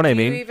more. Like, you know what I do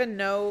mean? you even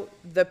know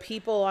the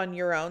people on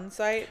your own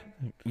site?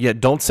 Yeah,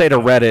 don't say to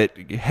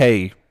Reddit,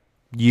 hey,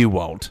 you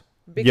won't.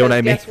 Because you know what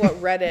I mean? guess what?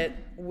 Reddit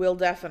will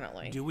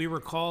definitely. Do we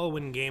recall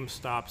when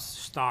GameStop's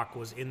stock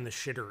was in the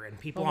shitter and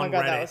people on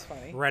God, Reddit, that was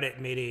funny. Reddit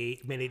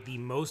made it the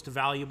most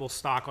valuable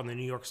stock on the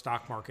New York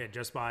stock market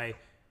just by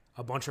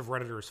a bunch of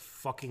Redditors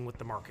fucking with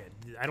the market?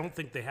 I don't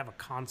think they have a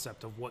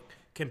concept of what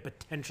can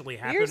potentially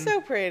happen. You're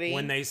so pretty.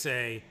 When they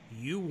say,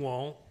 you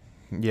won't.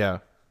 Yeah.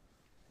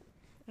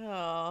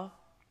 Aw,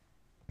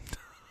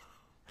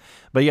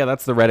 But yeah,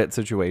 that's the Reddit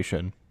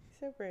situation.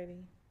 so pretty.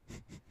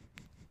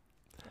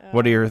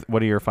 What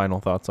are your final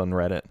thoughts on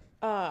Reddit?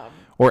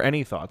 Or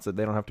any thoughts that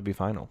they don't have to be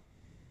final?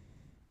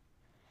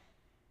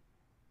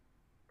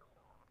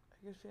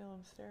 I can feel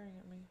him staring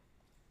at me.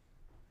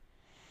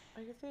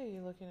 I can feel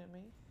you looking at me.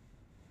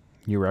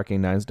 You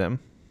recognized him,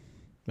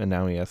 and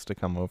now he has to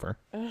come over.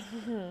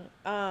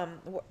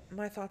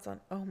 My thoughts on?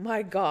 Oh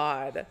my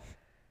god.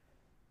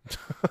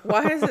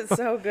 Why is it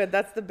so good?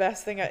 That's the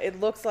best thing. It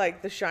looks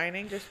like The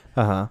Shining, just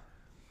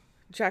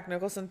Jack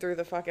Nicholson through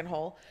the fucking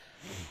hole.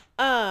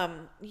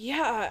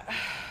 Yeah,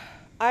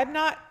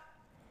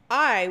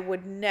 I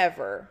would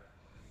never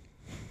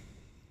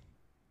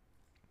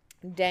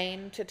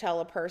deign to tell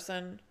a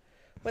person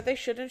what they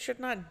should and should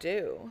not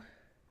do.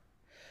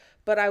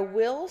 But I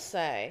will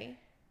say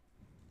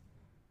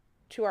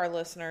to our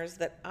listeners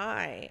that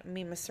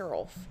me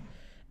myself,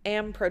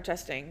 am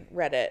protesting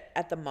Reddit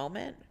at the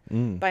moment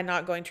by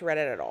not going to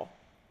Reddit at all.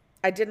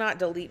 I did not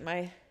delete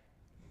my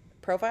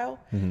profile,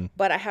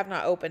 but I have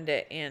not opened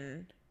it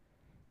in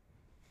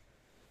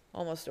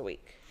almost a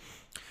week.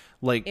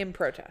 Like in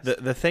protest.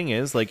 The thing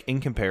is, like in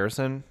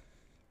comparison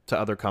to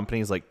other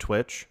companies like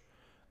Twitch,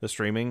 the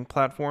streaming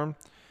platform,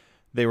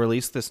 they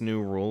released this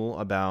new rule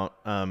about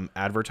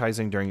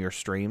advertising during your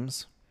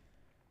streams.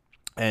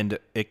 And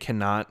it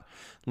cannot,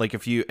 like,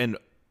 if you, and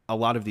a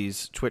lot of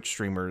these Twitch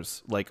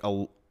streamers, like,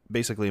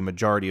 basically a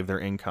majority of their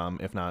income,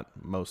 if not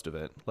most of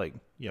it, like,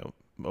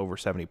 over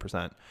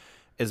 70%,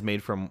 is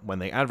made from when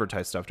they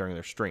advertise stuff during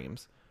their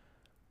streams.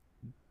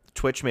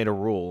 Twitch made a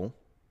rule,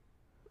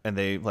 and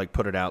they, like,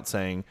 put it out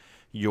saying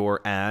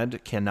your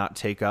ad cannot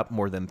take up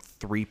more than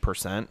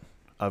 3%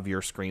 of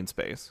your screen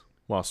space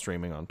while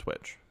streaming on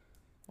Twitch.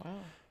 Wow.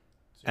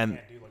 So And you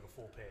can't do like a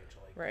full page.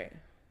 Like, Right.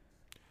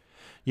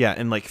 Yeah,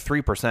 and like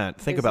 3%.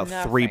 Think Is about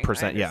nothing.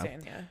 3%. I Yeah.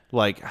 understand, yeah.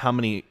 Like how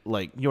many?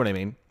 Like, you know what I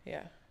mean?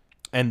 Yeah.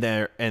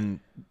 And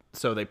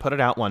so they put it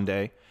out one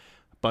day,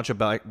 a bunch of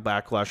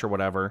backlash or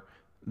whatever.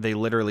 They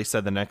literally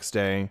said the next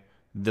day,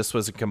 this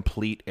was a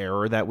complete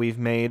error that we've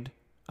made.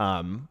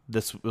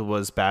 This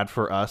was bad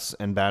for us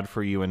and bad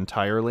for you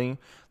entirely.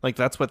 Like,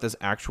 that's what this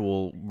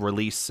actual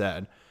release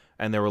said.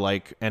 And they were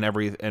like,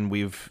 and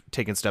we've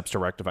taken steps to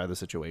rectify the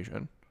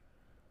situation,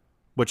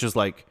 which is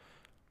like,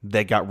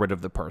 they got rid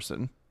of the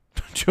person.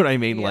 Do you know what I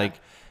mean? Yeah. Like,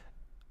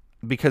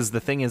 because the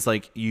thing is,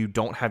 like, you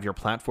don't have your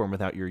platform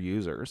without your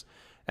users.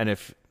 And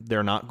if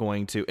they're not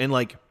going to, and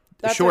like,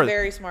 That's sure, a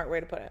very smart way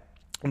to put it.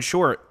 and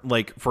sure,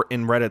 like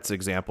in Reddit's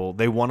example,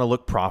 they want to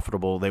look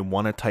profitable. They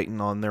want to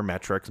tighten on their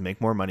metrics, make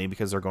more money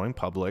because they're going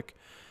public.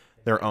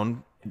 Their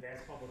own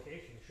advanced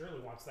publication surely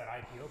wants that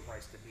IPO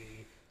price to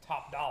be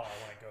top dollar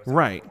when it goes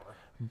right. out the door.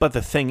 But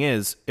the thing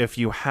is, if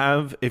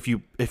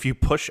you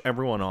push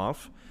everyone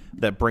off,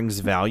 that brings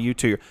value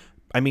to your,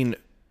 I mean,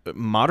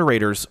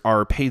 moderators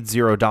are paid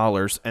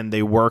 $0 and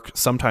they work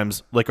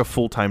sometimes like a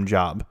full-time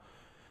job.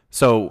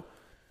 So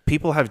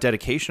people have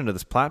dedication to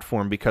this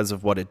platform because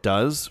of what it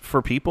does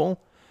for people,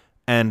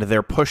 and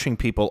they're pushing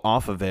people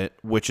off of it,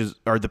 which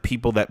are the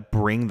people that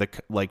bring the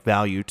like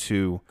value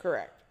to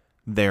Correct.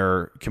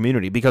 their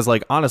community. Because,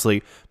 like,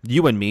 honestly,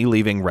 you and me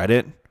leaving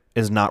Reddit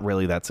is not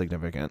really that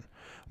significant.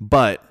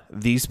 But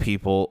these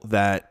people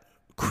that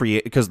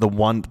create, because the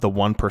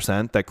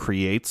 1% that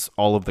creates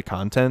all of the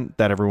content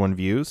that everyone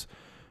views,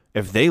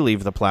 if they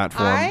leave the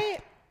platform,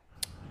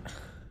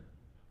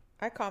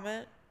 I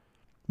comment.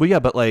 well, yeah,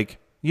 but like,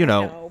 you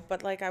know, No,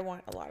 but like I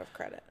want a lot of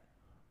credit.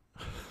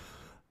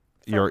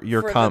 your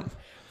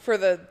For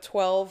the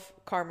 12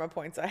 karma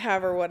points I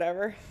have or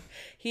whatever.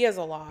 He has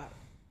a lot.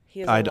 He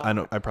has a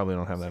lot. I probably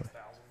don't have that.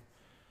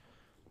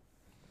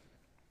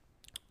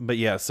 But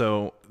yeah,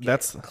 so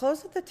that's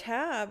Close the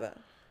tab.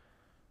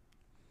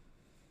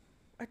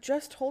 I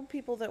just told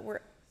people that we're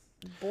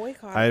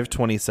boycotting I have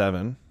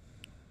 27.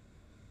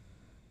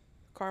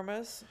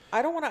 karmas.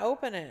 I don't want to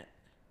open it.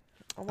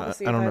 I want to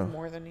see if I I don't have know.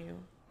 more than you.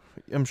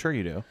 I'm sure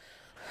you do.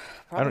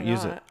 I Probably don't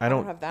use it. not. I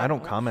don't have that I don't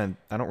much. comment.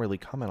 I don't really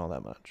comment all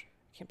that much.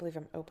 Can't believe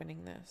I'm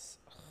opening this.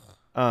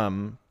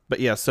 But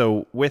yeah,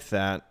 so with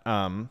that,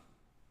 I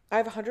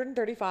have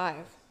 135.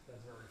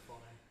 That's very funny.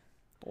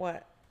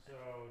 What? So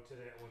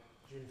today, with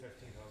June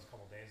 15th, that was a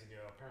couple days ago,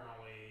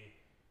 apparently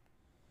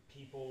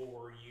people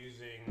were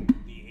using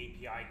the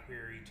API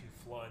query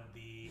to flood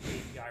the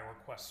API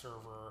request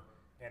server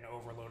and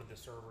overloaded the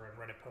server, and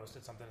Reddit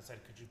posted something that said,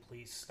 could you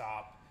please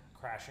stop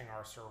crashing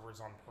our servers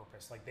on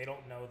purpose? Like, they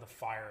don't know the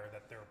fire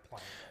that they're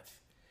playing with.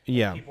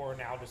 yeah. People are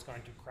now just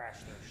going to crash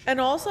their shit. And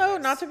on also,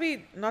 purpose.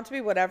 not to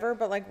be whatever,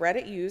 but like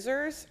Reddit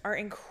users are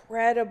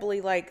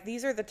incredibly like,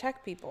 these are the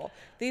tech people.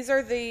 These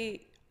are the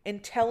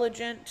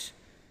intelligent,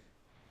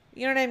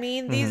 you know what I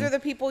mean? These are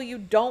the people you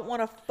don't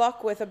want to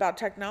fuck with about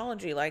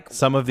technology. Like,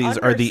 Some of these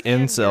are the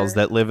understand incels your-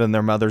 that live in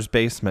their mother's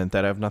basement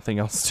that have nothing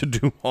else to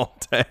do all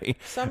day,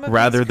 Some of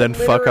rather these than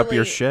could fuck up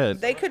your literally-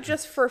 shit. They could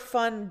just for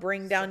fun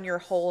bring down your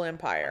whole I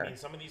empire. mean,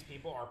 some of these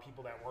people are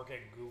people that work at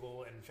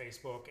Google and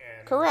Facebook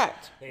and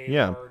Correct. They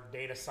Yeah. are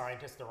data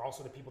scientists. They're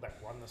also the people that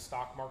run the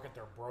stock market.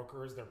 They're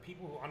brokers. They're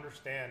people who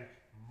understand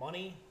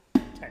money,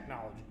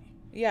 technology.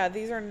 Yeah,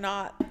 these are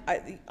not.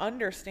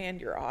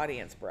 Understand your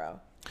audience, bro.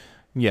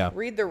 Yeah,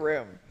 Read the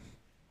room.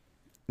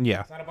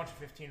 yeah. It's not a bunch of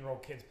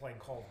 15-year-old kids playing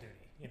Call of Duty.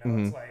 You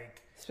know, it's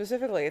like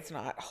Specifically, it's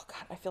not. Oh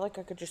God, I feel like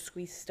I could just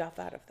squeeze stuff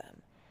out of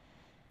them.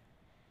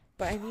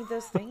 But I need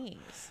those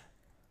things.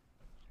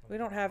 We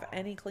don't have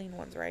any clean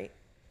ones, right?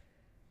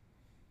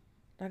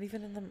 Not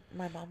even in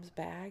my mom's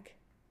bag.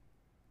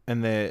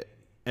 And the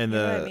You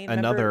know what I mean? Remember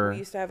another we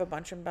used to have a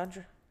bunch.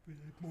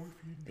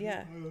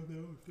 Yeah. I don't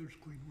know if there's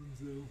clean ones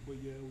though, but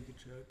yeah, we could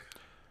check.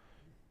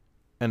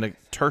 and a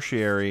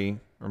tertiary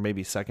or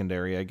maybe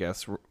secondary, I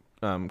guess,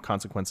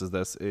 consequences of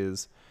this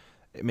is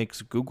it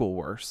makes Google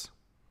worse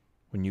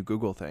when you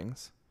Google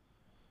things.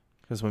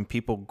 Because when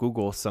people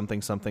Google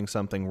something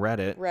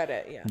Reddit,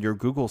 Yeah. your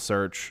Google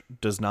search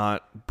does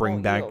not bring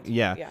Won't back. yield.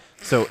 Yeah. Yeah.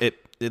 So it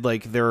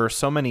like there are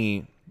so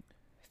many.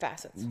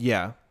 Facets.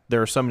 Yeah,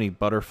 there are so many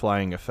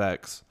butterflying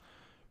effects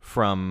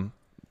from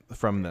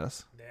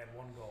this. They had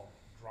one goal: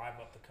 drive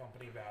up the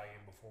company value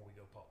before we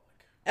go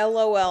public.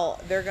 LOL.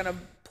 They're gonna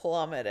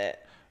plummet it.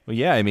 Well,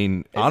 yeah, I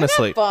mean, Isn't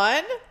honestly, it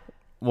fun?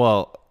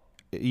 well,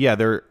 yeah,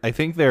 I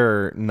think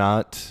they're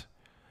not.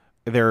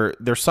 They're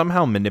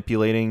somehow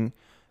manipulating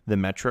the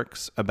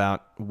metrics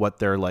about what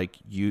they're like.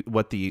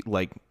 What the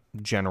like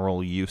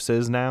general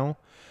uses now.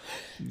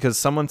 Because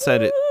someone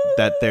said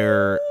that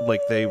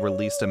they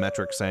released a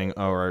metric saying,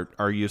 oh,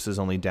 our use is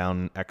only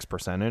down X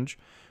percentage,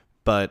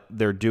 but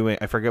they're doing,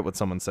 I forget what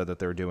someone said that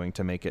they're doing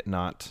to make it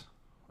not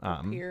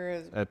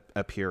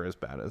appear as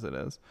bad as it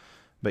is.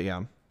 But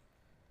yeah.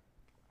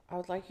 I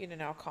would like you to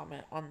now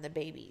comment on the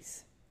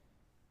babies.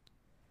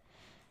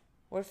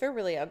 What if they're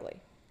really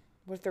ugly?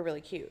 What if they're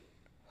really cute?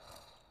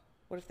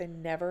 What if they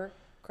never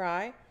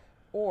cry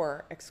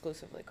or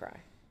exclusively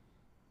cry?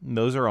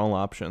 Those are all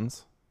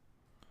options.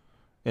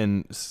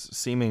 And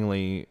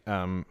seemingly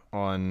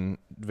on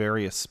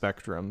various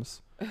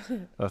spectrums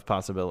of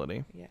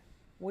possibility. Yeah.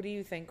 What do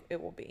you think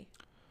it will be?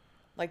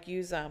 Like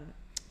use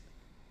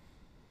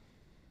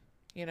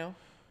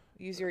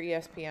use your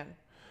ESPN.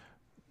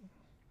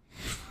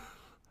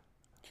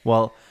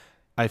 Well,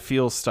 I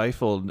feel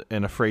stifled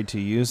and afraid to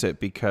use it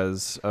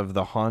because of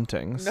the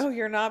hauntings. No,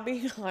 you're not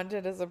being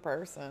haunted as a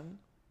person.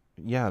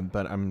 Yeah,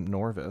 but I'm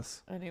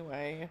nervous.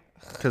 Anyway.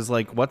 Because,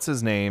 like, what's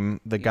his name?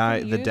 The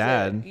guy, the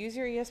dad. Use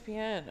your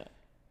ESPN.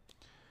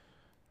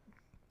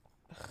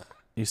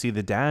 You see,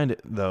 the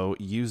dad, though,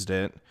 used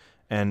it,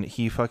 and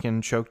he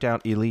fucking choked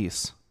out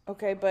Elise.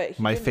 Okay, but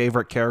my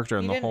favorite character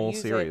in the whole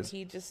use series.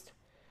 He just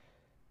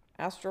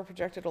astral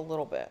projected a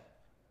little bit.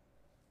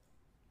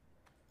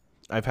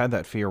 I've had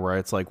that fear where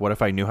it's like, what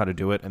if I knew how to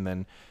do it, and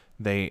then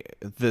the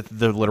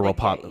literal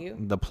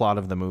the plot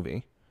of the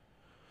movie.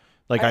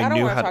 Like I don't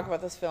knew want how to talk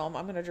about this film.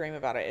 I'm going to dream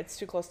about it. It's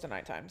too close to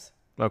night times.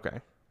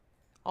 Okay.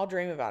 I'll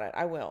dream about it.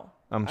 I will.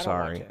 I'm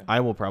sorry. I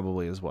will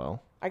probably as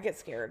well. I get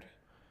scared.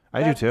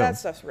 I do too. That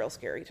stuff's real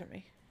scary to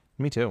me.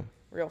 Me too.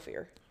 Real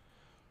fear.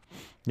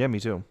 Yeah,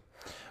 me too.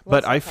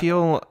 But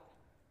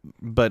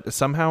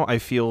somehow I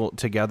feel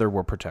together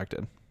we're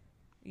protected.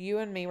 You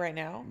and me right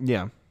now?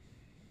 Yeah.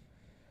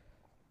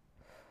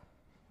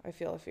 I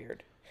feel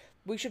feared.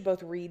 We should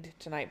both read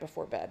tonight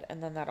before bed,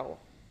 and then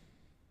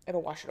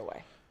it'll wash it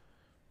away.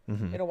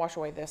 Mm-hmm. It'll wash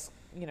away this,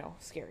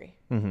 scary.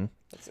 Mm-hmm.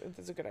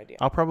 That's a good idea.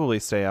 I'll probably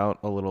stay out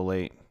a little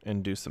late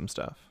and do some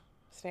stuff.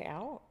 Stay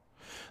out?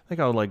 I think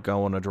I'll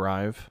go on a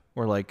drive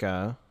or you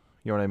know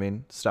what I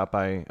mean? Stop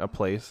by a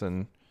place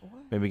and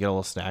maybe get a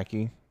little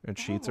snacky at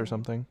Sheets or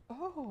something.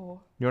 Oh.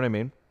 You know what I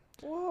mean?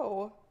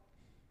 Whoa.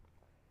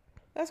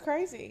 That's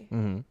crazy.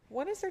 Mm-hmm.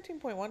 When is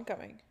 13.1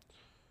 coming?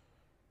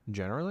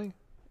 Generally?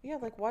 Yeah,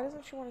 why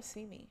doesn't she want to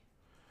see me?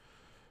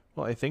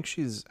 Well, I think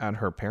she's at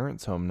her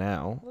parents' home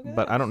now,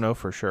 but I don't know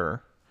for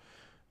sure.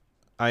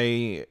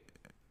 I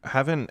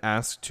haven't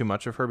asked too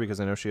much of her because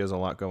I know she has a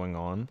lot going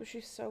on. But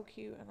she's so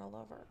cute and I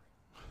love her.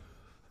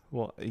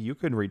 Well, you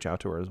could reach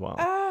out to her as well.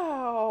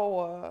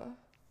 Ow!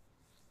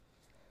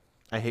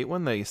 I hate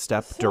when they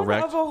step Son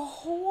of a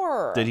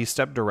whore. Did he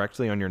step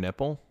directly on your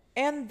nipple?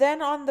 And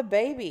then on the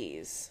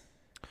babies.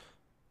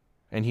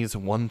 And he's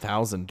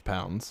 1,000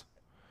 pounds.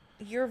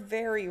 You're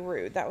very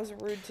rude. That was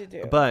rude to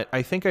do. But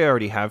I think I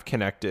already have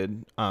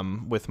connected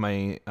with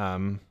my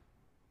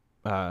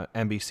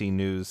NBC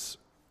News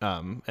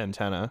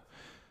antenna.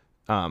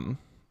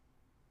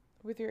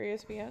 With your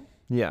ESPN?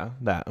 Yeah,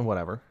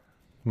 whatever.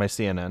 My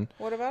CNN.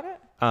 What about it?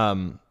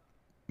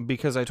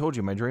 Because I told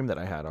you my dream that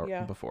I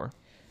had before.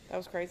 That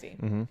was crazy.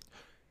 Mm-hmm.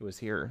 It was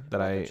here that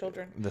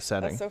the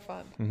setting. That's so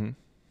fun. Mm-hmm.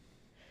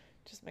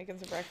 Just making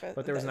some breakfast.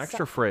 But there was an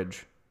extra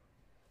fridge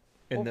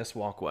in this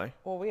walkway.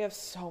 Well, we have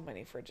so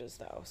many fridges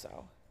though,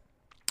 so.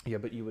 Yeah,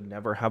 but you would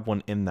never have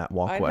one in that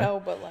walkway. I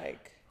know, but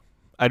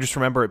I just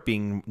remember it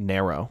being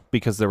narrow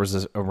because there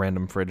was a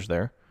random fridge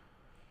there.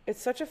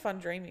 It's such a fun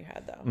dream you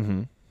had though.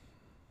 Mm-hmm.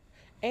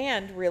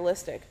 And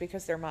realistic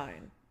because they're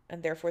mine.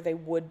 And therefore they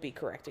would be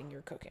correcting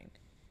your cooking.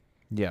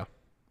 Yeah.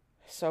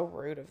 So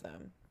rude of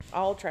them.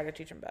 I'll try to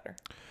teach him better.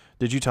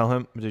 Did you tell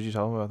him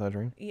about that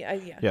dream? Yeah.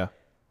 Yeah.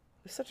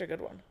 It's such a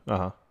good one.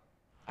 Uh-huh.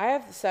 I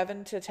have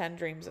 7 to 10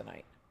 dreams a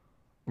night.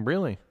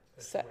 Really?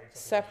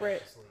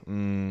 Separate,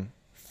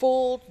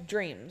 full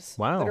dreams.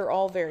 Wow. That are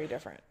all very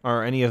different.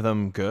 Are any of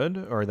them good?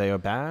 Or are they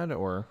bad?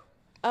 Or?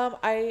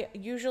 I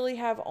usually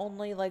have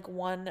only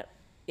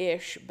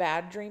one-ish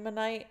bad dream a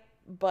night,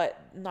 but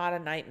not a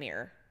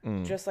nightmare.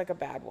 Just a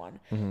bad one.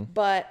 Mm-hmm.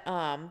 But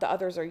the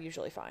others are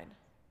usually fine.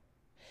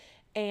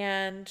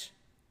 And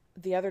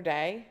the other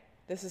day,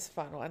 this is a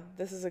fun one.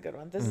 This is a good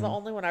one. This is the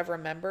only one I've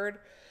remembered.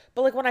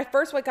 But when I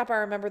first wake up, I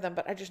remember them,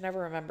 but I just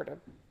never remember to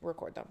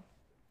record them.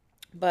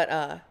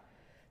 But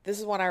this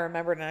is one I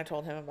remembered, and I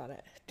told him about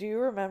it. Do you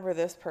remember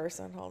this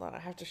person? Hold on, I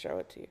have to show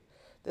it to you.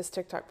 This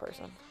TikTok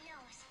person.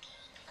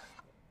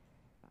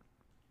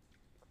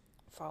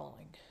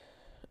 Following.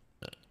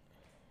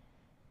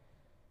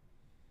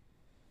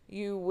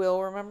 You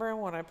will remember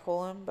him when I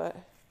pull him, but...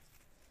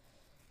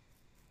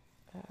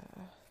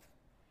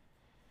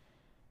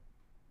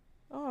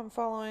 I'm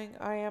following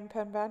I Am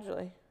Penn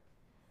Badgley.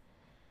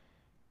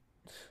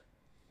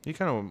 He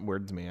kind of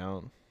weirds me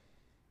out.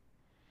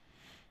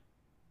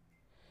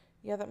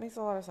 Yeah, that makes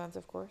a lot of sense,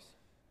 of course.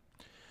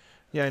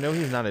 Yeah, I know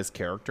he's not his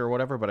character or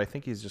whatever, but I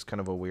think he's just kind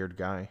of a weird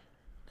guy.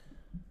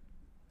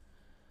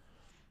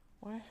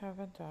 Why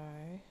haven't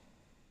I...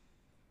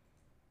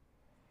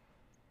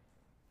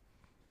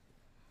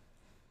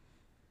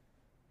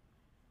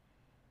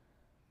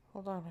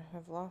 Hold on,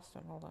 I've lost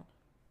him. Hold on.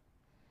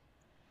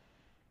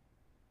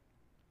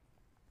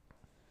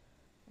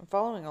 I'm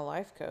following a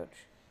life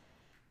coach.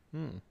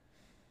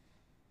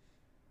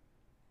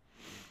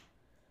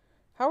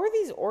 How are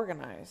these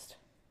organized?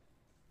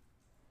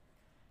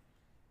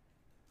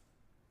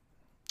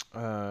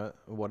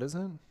 What is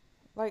it?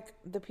 Like,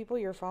 the people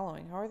you're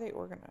following, how are they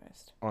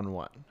organized? On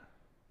what?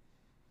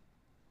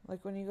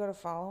 Like, when you go to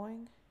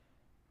following?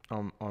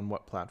 On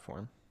what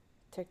platform?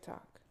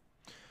 TikTok.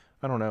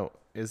 I don't know.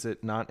 Is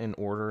it not in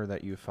order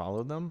that you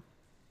followed them?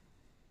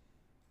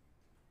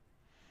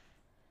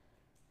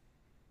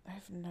 I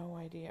have no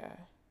idea.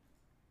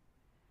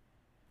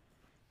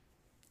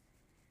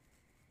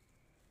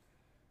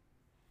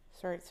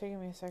 Sorry, it's taking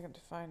me a second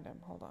to find him.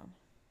 Hold on.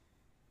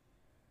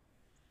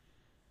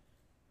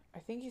 I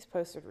think he's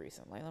posted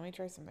recently. Let me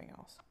try something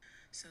else.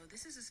 So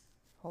this is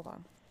Hold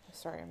on.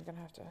 Sorry, I'm going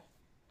to have to...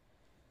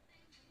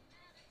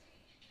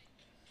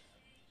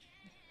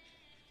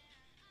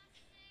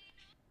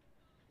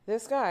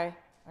 This guy,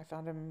 I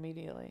found him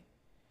immediately.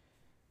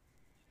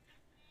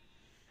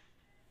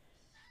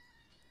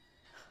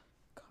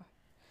 God.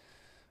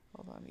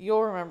 Hold on.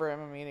 You'll remember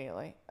him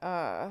immediately.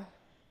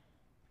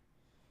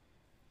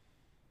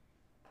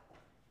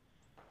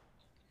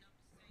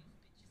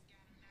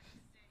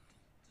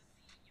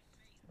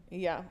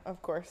 Yeah,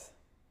 of course.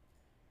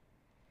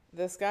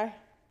 This guy?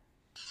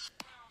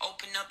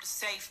 open up the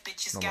safe,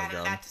 bitches Oh my got a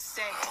God. lot to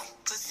say.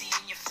 Pussy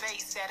in your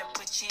face, that'll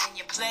put you in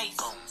your place.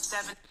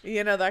 7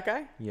 You know that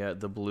guy? Yeah,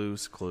 the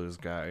Blues Clues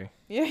guy.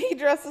 Yeah, he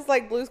dresses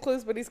like Blue's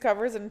Clues, but he's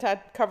covered in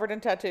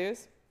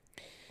tattoos.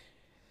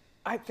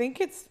 I think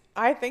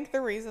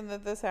the reason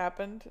that this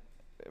happened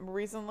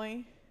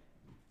recently.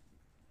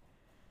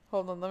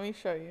 Hold on, let me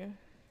show you.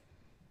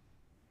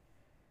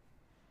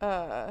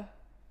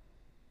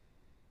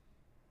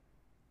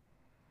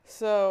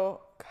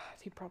 So, God,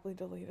 he probably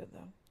deleted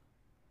them.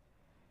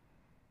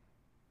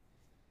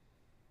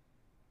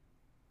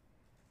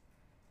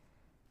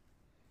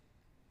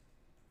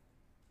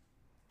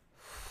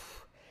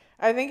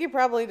 I think he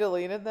probably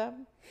deleted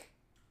them.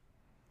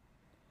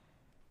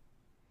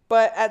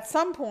 But at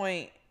some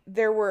point,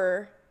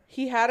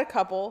 he had a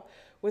couple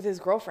with his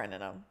girlfriend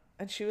in them.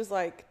 And she was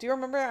like, do you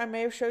remember? I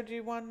may have showed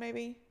you one,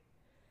 maybe.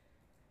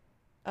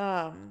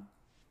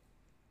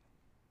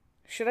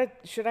 Should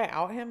I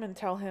out him and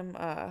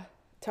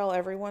tell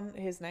everyone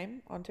his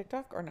name on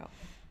TikTok or no?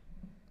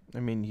 I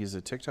mean, he's a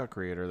TikTok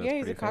creator. That's Yeah,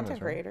 he's pretty a content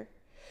famous, right? creator.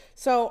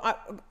 So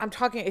I'm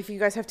talking, if you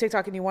guys have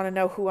TikTok and you want to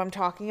know who I'm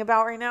talking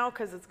about right now,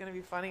 because it's going to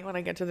be funny when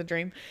I get to the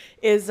dream,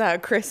 is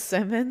Chris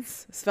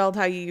Simmons, spelled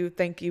how you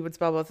think you would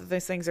spell both of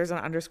those things. There's an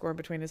underscore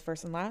between his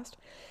first and last.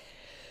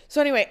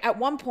 So anyway, at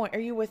one point, are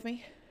you with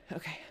me?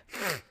 Okay.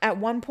 At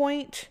one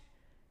point,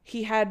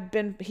 he had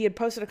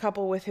posted a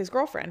couple with his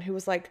girlfriend who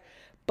was like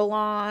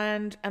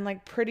blonde and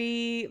like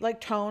pretty, like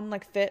toned,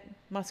 like fit,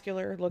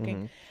 muscular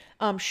looking,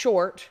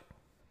 short,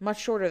 much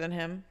shorter than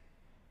him.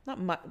 Not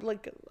much,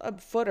 like a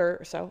foot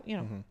or so, you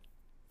know.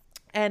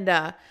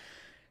 And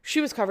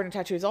she was covered in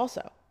tattoos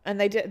also. And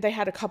they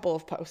had a couple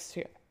of posts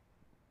here.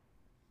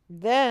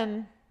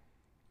 Then,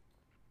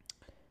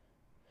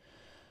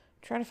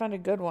 trying to find a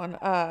good one.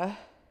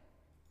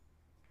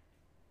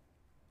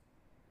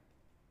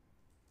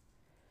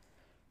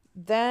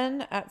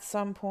 Then at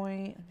some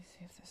point, let me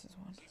see if this is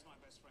one. He's my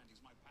best friend.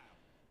 He's my pal.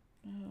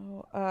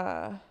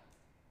 No,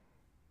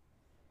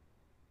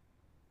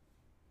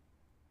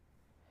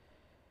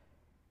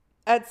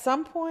 at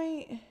some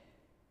point,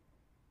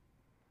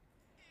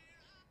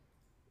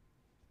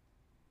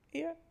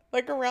 yeah,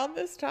 like around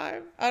this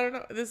time, I don't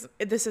know.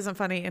 This isn't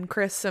funny. And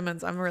Chris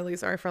Simmons, I'm really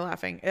sorry for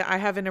laughing. I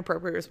have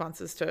inappropriate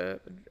responses to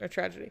a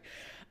tragedy.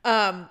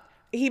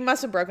 He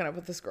must have broken up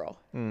with this girl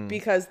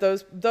because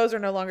those are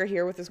no longer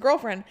here with his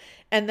girlfriend.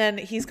 And then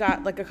he's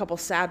got like a couple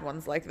sad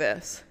ones like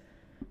this.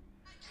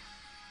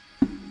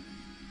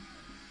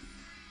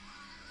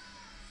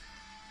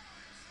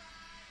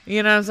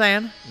 You know what I'm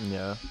saying?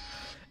 Yeah.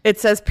 It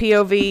says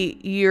POV,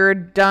 you're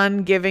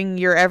done giving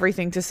your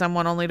everything to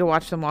someone only to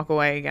watch them walk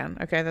away again.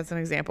 Okay, that's an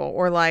example.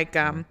 Or like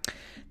the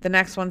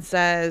next one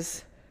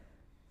says,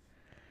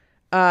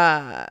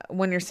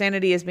 when your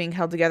sanity is being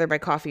held together by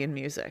coffee and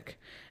music.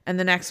 And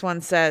the next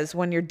one says,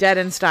 when you're dead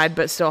inside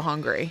but still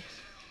hungry.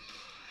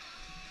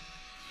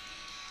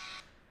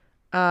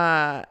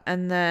 And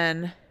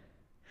then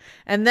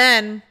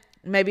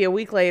maybe a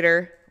week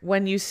later,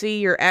 when you see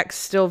your ex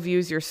still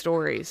views your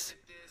stories.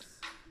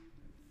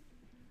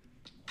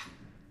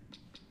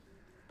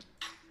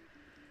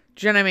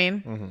 Do you know what I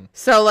mean? Mm-hmm.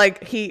 So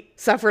like he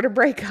suffered a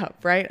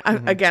breakup, right?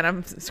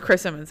 I'm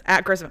Chris Simmons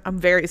at Chris Simmons. I'm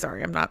very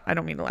sorry. I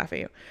don't mean to laugh at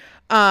you.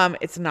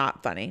 It's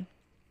not funny.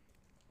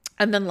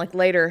 And then like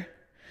later,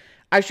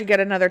 I should get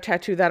another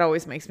tattoo. That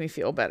always makes me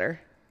feel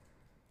better.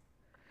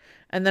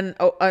 And then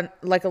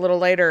like a little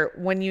later,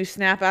 when you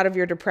snap out of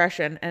your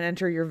depression and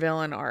enter your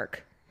villain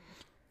arc.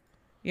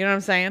 You know what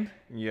I'm saying?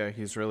 Yeah,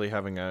 he's really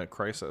having a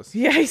crisis.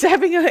 Yeah, he's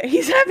having a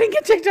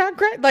TikTok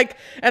crisis. Like,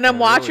 and I'm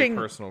watching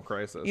really personal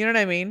crisis. You know what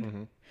I mean?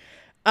 Mm-hmm.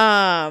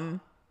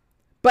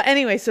 But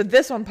anyway, so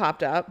this one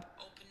popped up.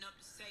 Open up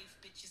the safe,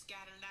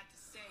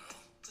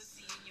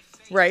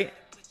 right?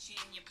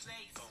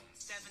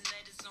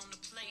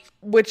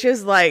 Which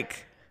is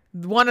like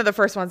one of the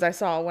first ones I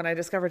saw when I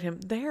discovered him.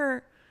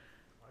 There.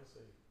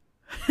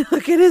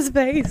 Look at his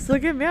face.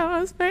 Look at Meow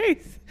Meow's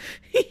face.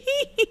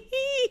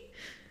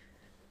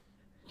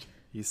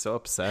 He's so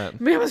upset.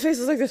 Meow Meow's face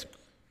is like this.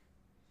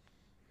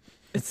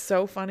 It's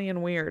so funny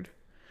and weird.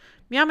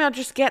 Meow Meow,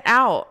 just get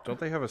out. Don't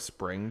they have a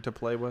spring to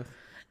play with?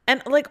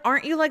 And like,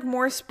 aren't you like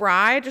more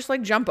spry? Just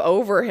like jump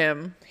over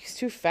him. He's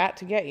too fat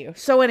to get you.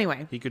 So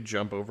anyway. He could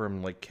jump over him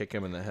and like kick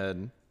him in the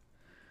head.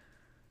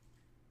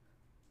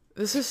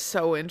 This is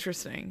so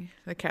interesting.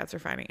 The cats are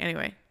fighting.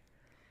 Anyway.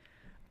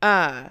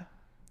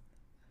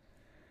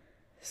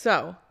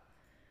 So,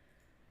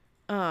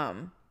 I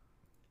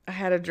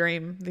had a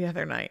dream the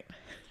other night.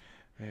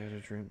 I had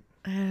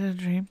a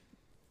dream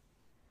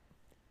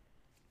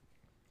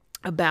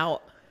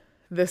about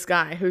this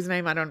guy whose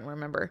name I don't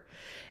remember.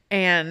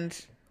 And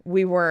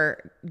we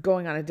were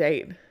going on a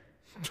date.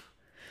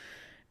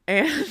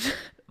 And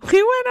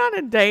we went on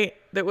a date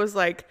that was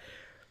like,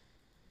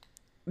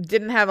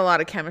 didn't have a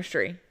lot of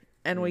chemistry.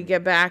 And we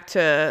get back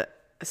to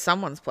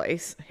someone's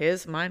place,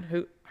 his,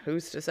 mine,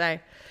 who's to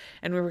say.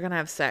 And we were going to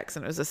have sex,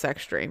 and it was a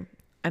sex dream.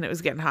 And it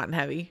was getting hot and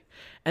heavy.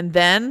 And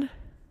then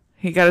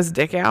he got his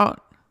dick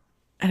out,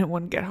 and it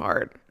wouldn't get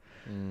hard.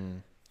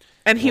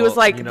 And he was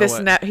like,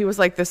 he was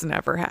like, this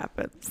never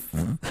happens.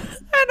 And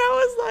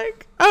I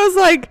was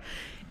like,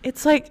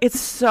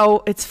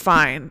 it's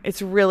fine.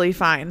 It's really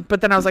fine.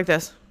 But then I was like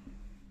this.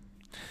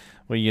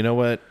 Well, you know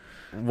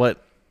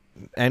what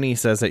Annie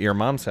says at your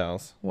mom's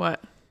house?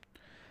 What?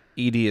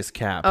 ED is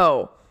cap.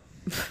 Oh,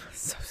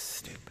 so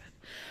stupid.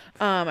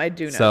 I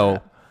do know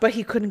that. But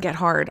he couldn't get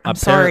hard. I'm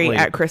sorry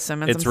at Chris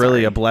Simmons. It's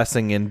really a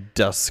blessing in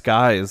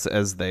disguise,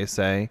 as they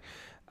say,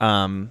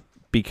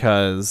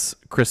 because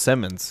Chris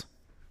Simmons,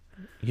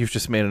 you've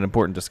just made an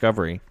important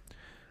discovery.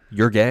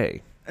 You're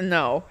gay.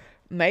 No,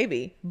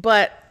 maybe,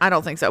 but I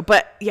don't think so.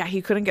 But yeah,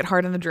 he couldn't get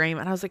hard in the dream.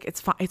 And I was like,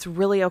 it's fine. It's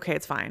really okay.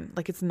 It's fine.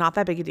 Like, it's not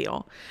that big a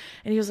deal.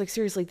 And he was like,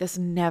 seriously, this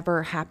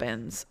never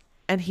happens.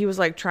 And he was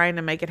like trying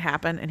to make it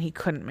happen, and he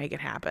couldn't make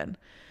it happen.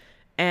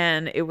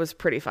 And it was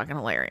pretty fucking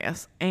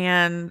hilarious.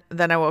 And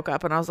then I woke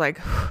up and I was like,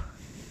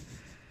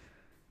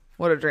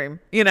 what a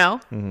dream, you know?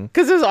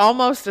 Because it was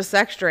almost a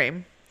sex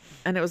dream.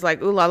 And it was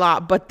like, ooh la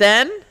la. But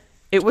then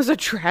it was a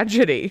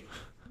tragedy,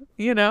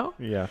 you know?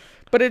 Yeah.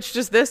 But it's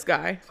just this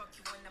guy,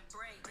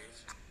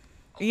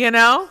 you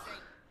know?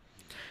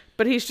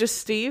 But he's just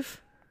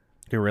Steve.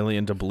 You're really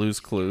into Blue's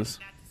Clues.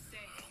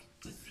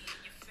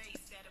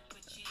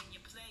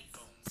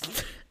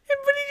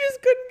 But he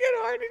just couldn't get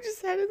hard. He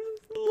just had his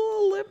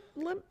little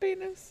limp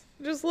penis.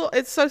 Just little.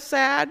 It's so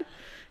sad,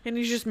 and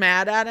he's just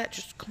mad at it.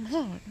 Just come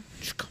on.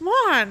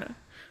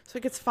 It's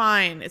like, it's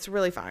fine. It's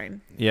really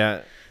fine.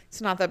 Yeah.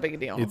 It's not that big a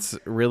deal. It's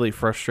really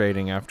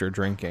frustrating after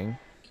drinking.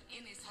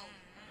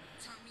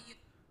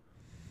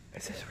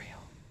 Is this real?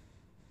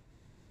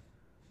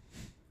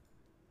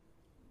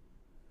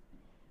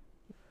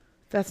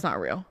 That's not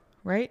real,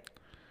 right?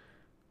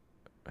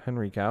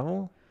 Henry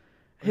Cavill?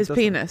 His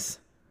penis.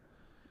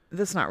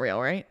 That's not real,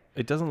 right?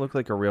 It doesn't look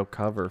like a real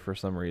cover for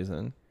some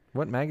reason.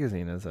 What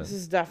magazine is This it?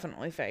 is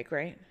definitely fake,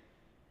 right?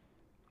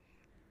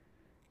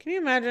 Can you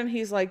imagine?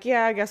 He's like,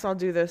 yeah, I guess I'll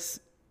do this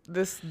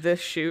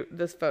shoot,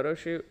 this photo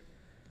shoot.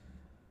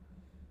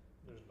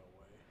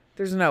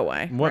 There's no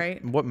way,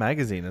 right? What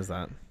magazine is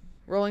that?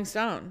 Rolling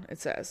Stone, it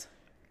says.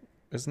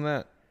 Isn't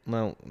that,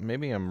 well,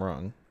 maybe I'm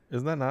wrong.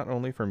 Isn't that not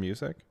only for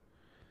music?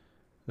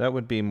 That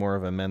would be more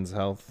of a Men's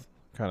Health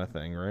kind of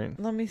thing, right?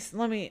 Let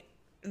me,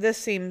 this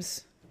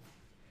seems...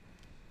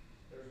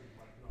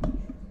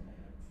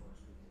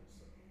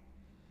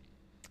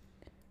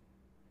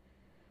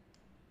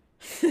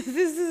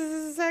 This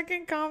is the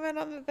second comment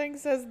on the thing.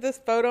 Says this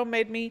photo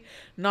made me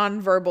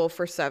nonverbal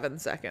for 7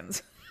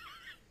 seconds.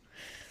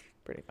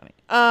 Pretty funny.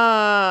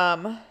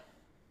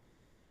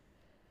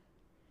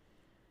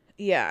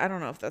 Yeah, I don't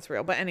know if that's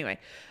real, but anyway,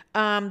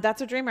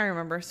 that's a dream I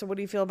remember. So what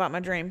do you feel about my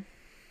dream?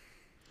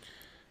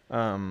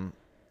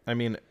 I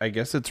mean, I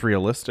guess it's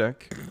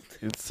realistic.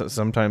 It's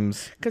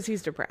sometimes Because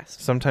he's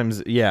depressed.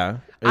 sometimes, yeah.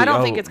 I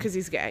don't think it's because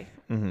he's gay.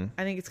 I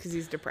think it's because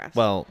he's depressed.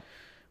 Well,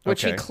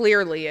 which he okay.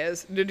 clearly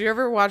is. Did you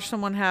ever watch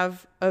someone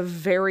have a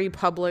very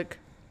public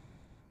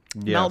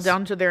Yes.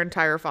 meltdown to their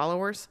entire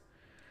followers?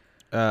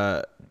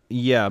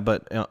 Yeah,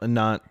 but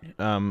not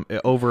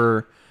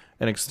over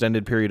an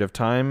extended period of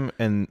time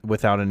and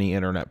without any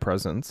internet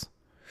presence.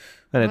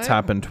 And it's What?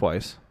 happened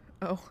twice.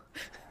 Oh,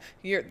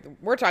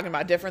 we're talking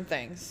about different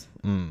things.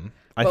 I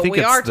But think we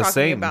it's are the talking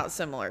same. about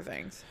similar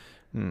things.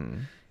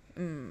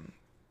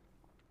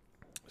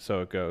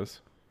 So it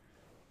goes.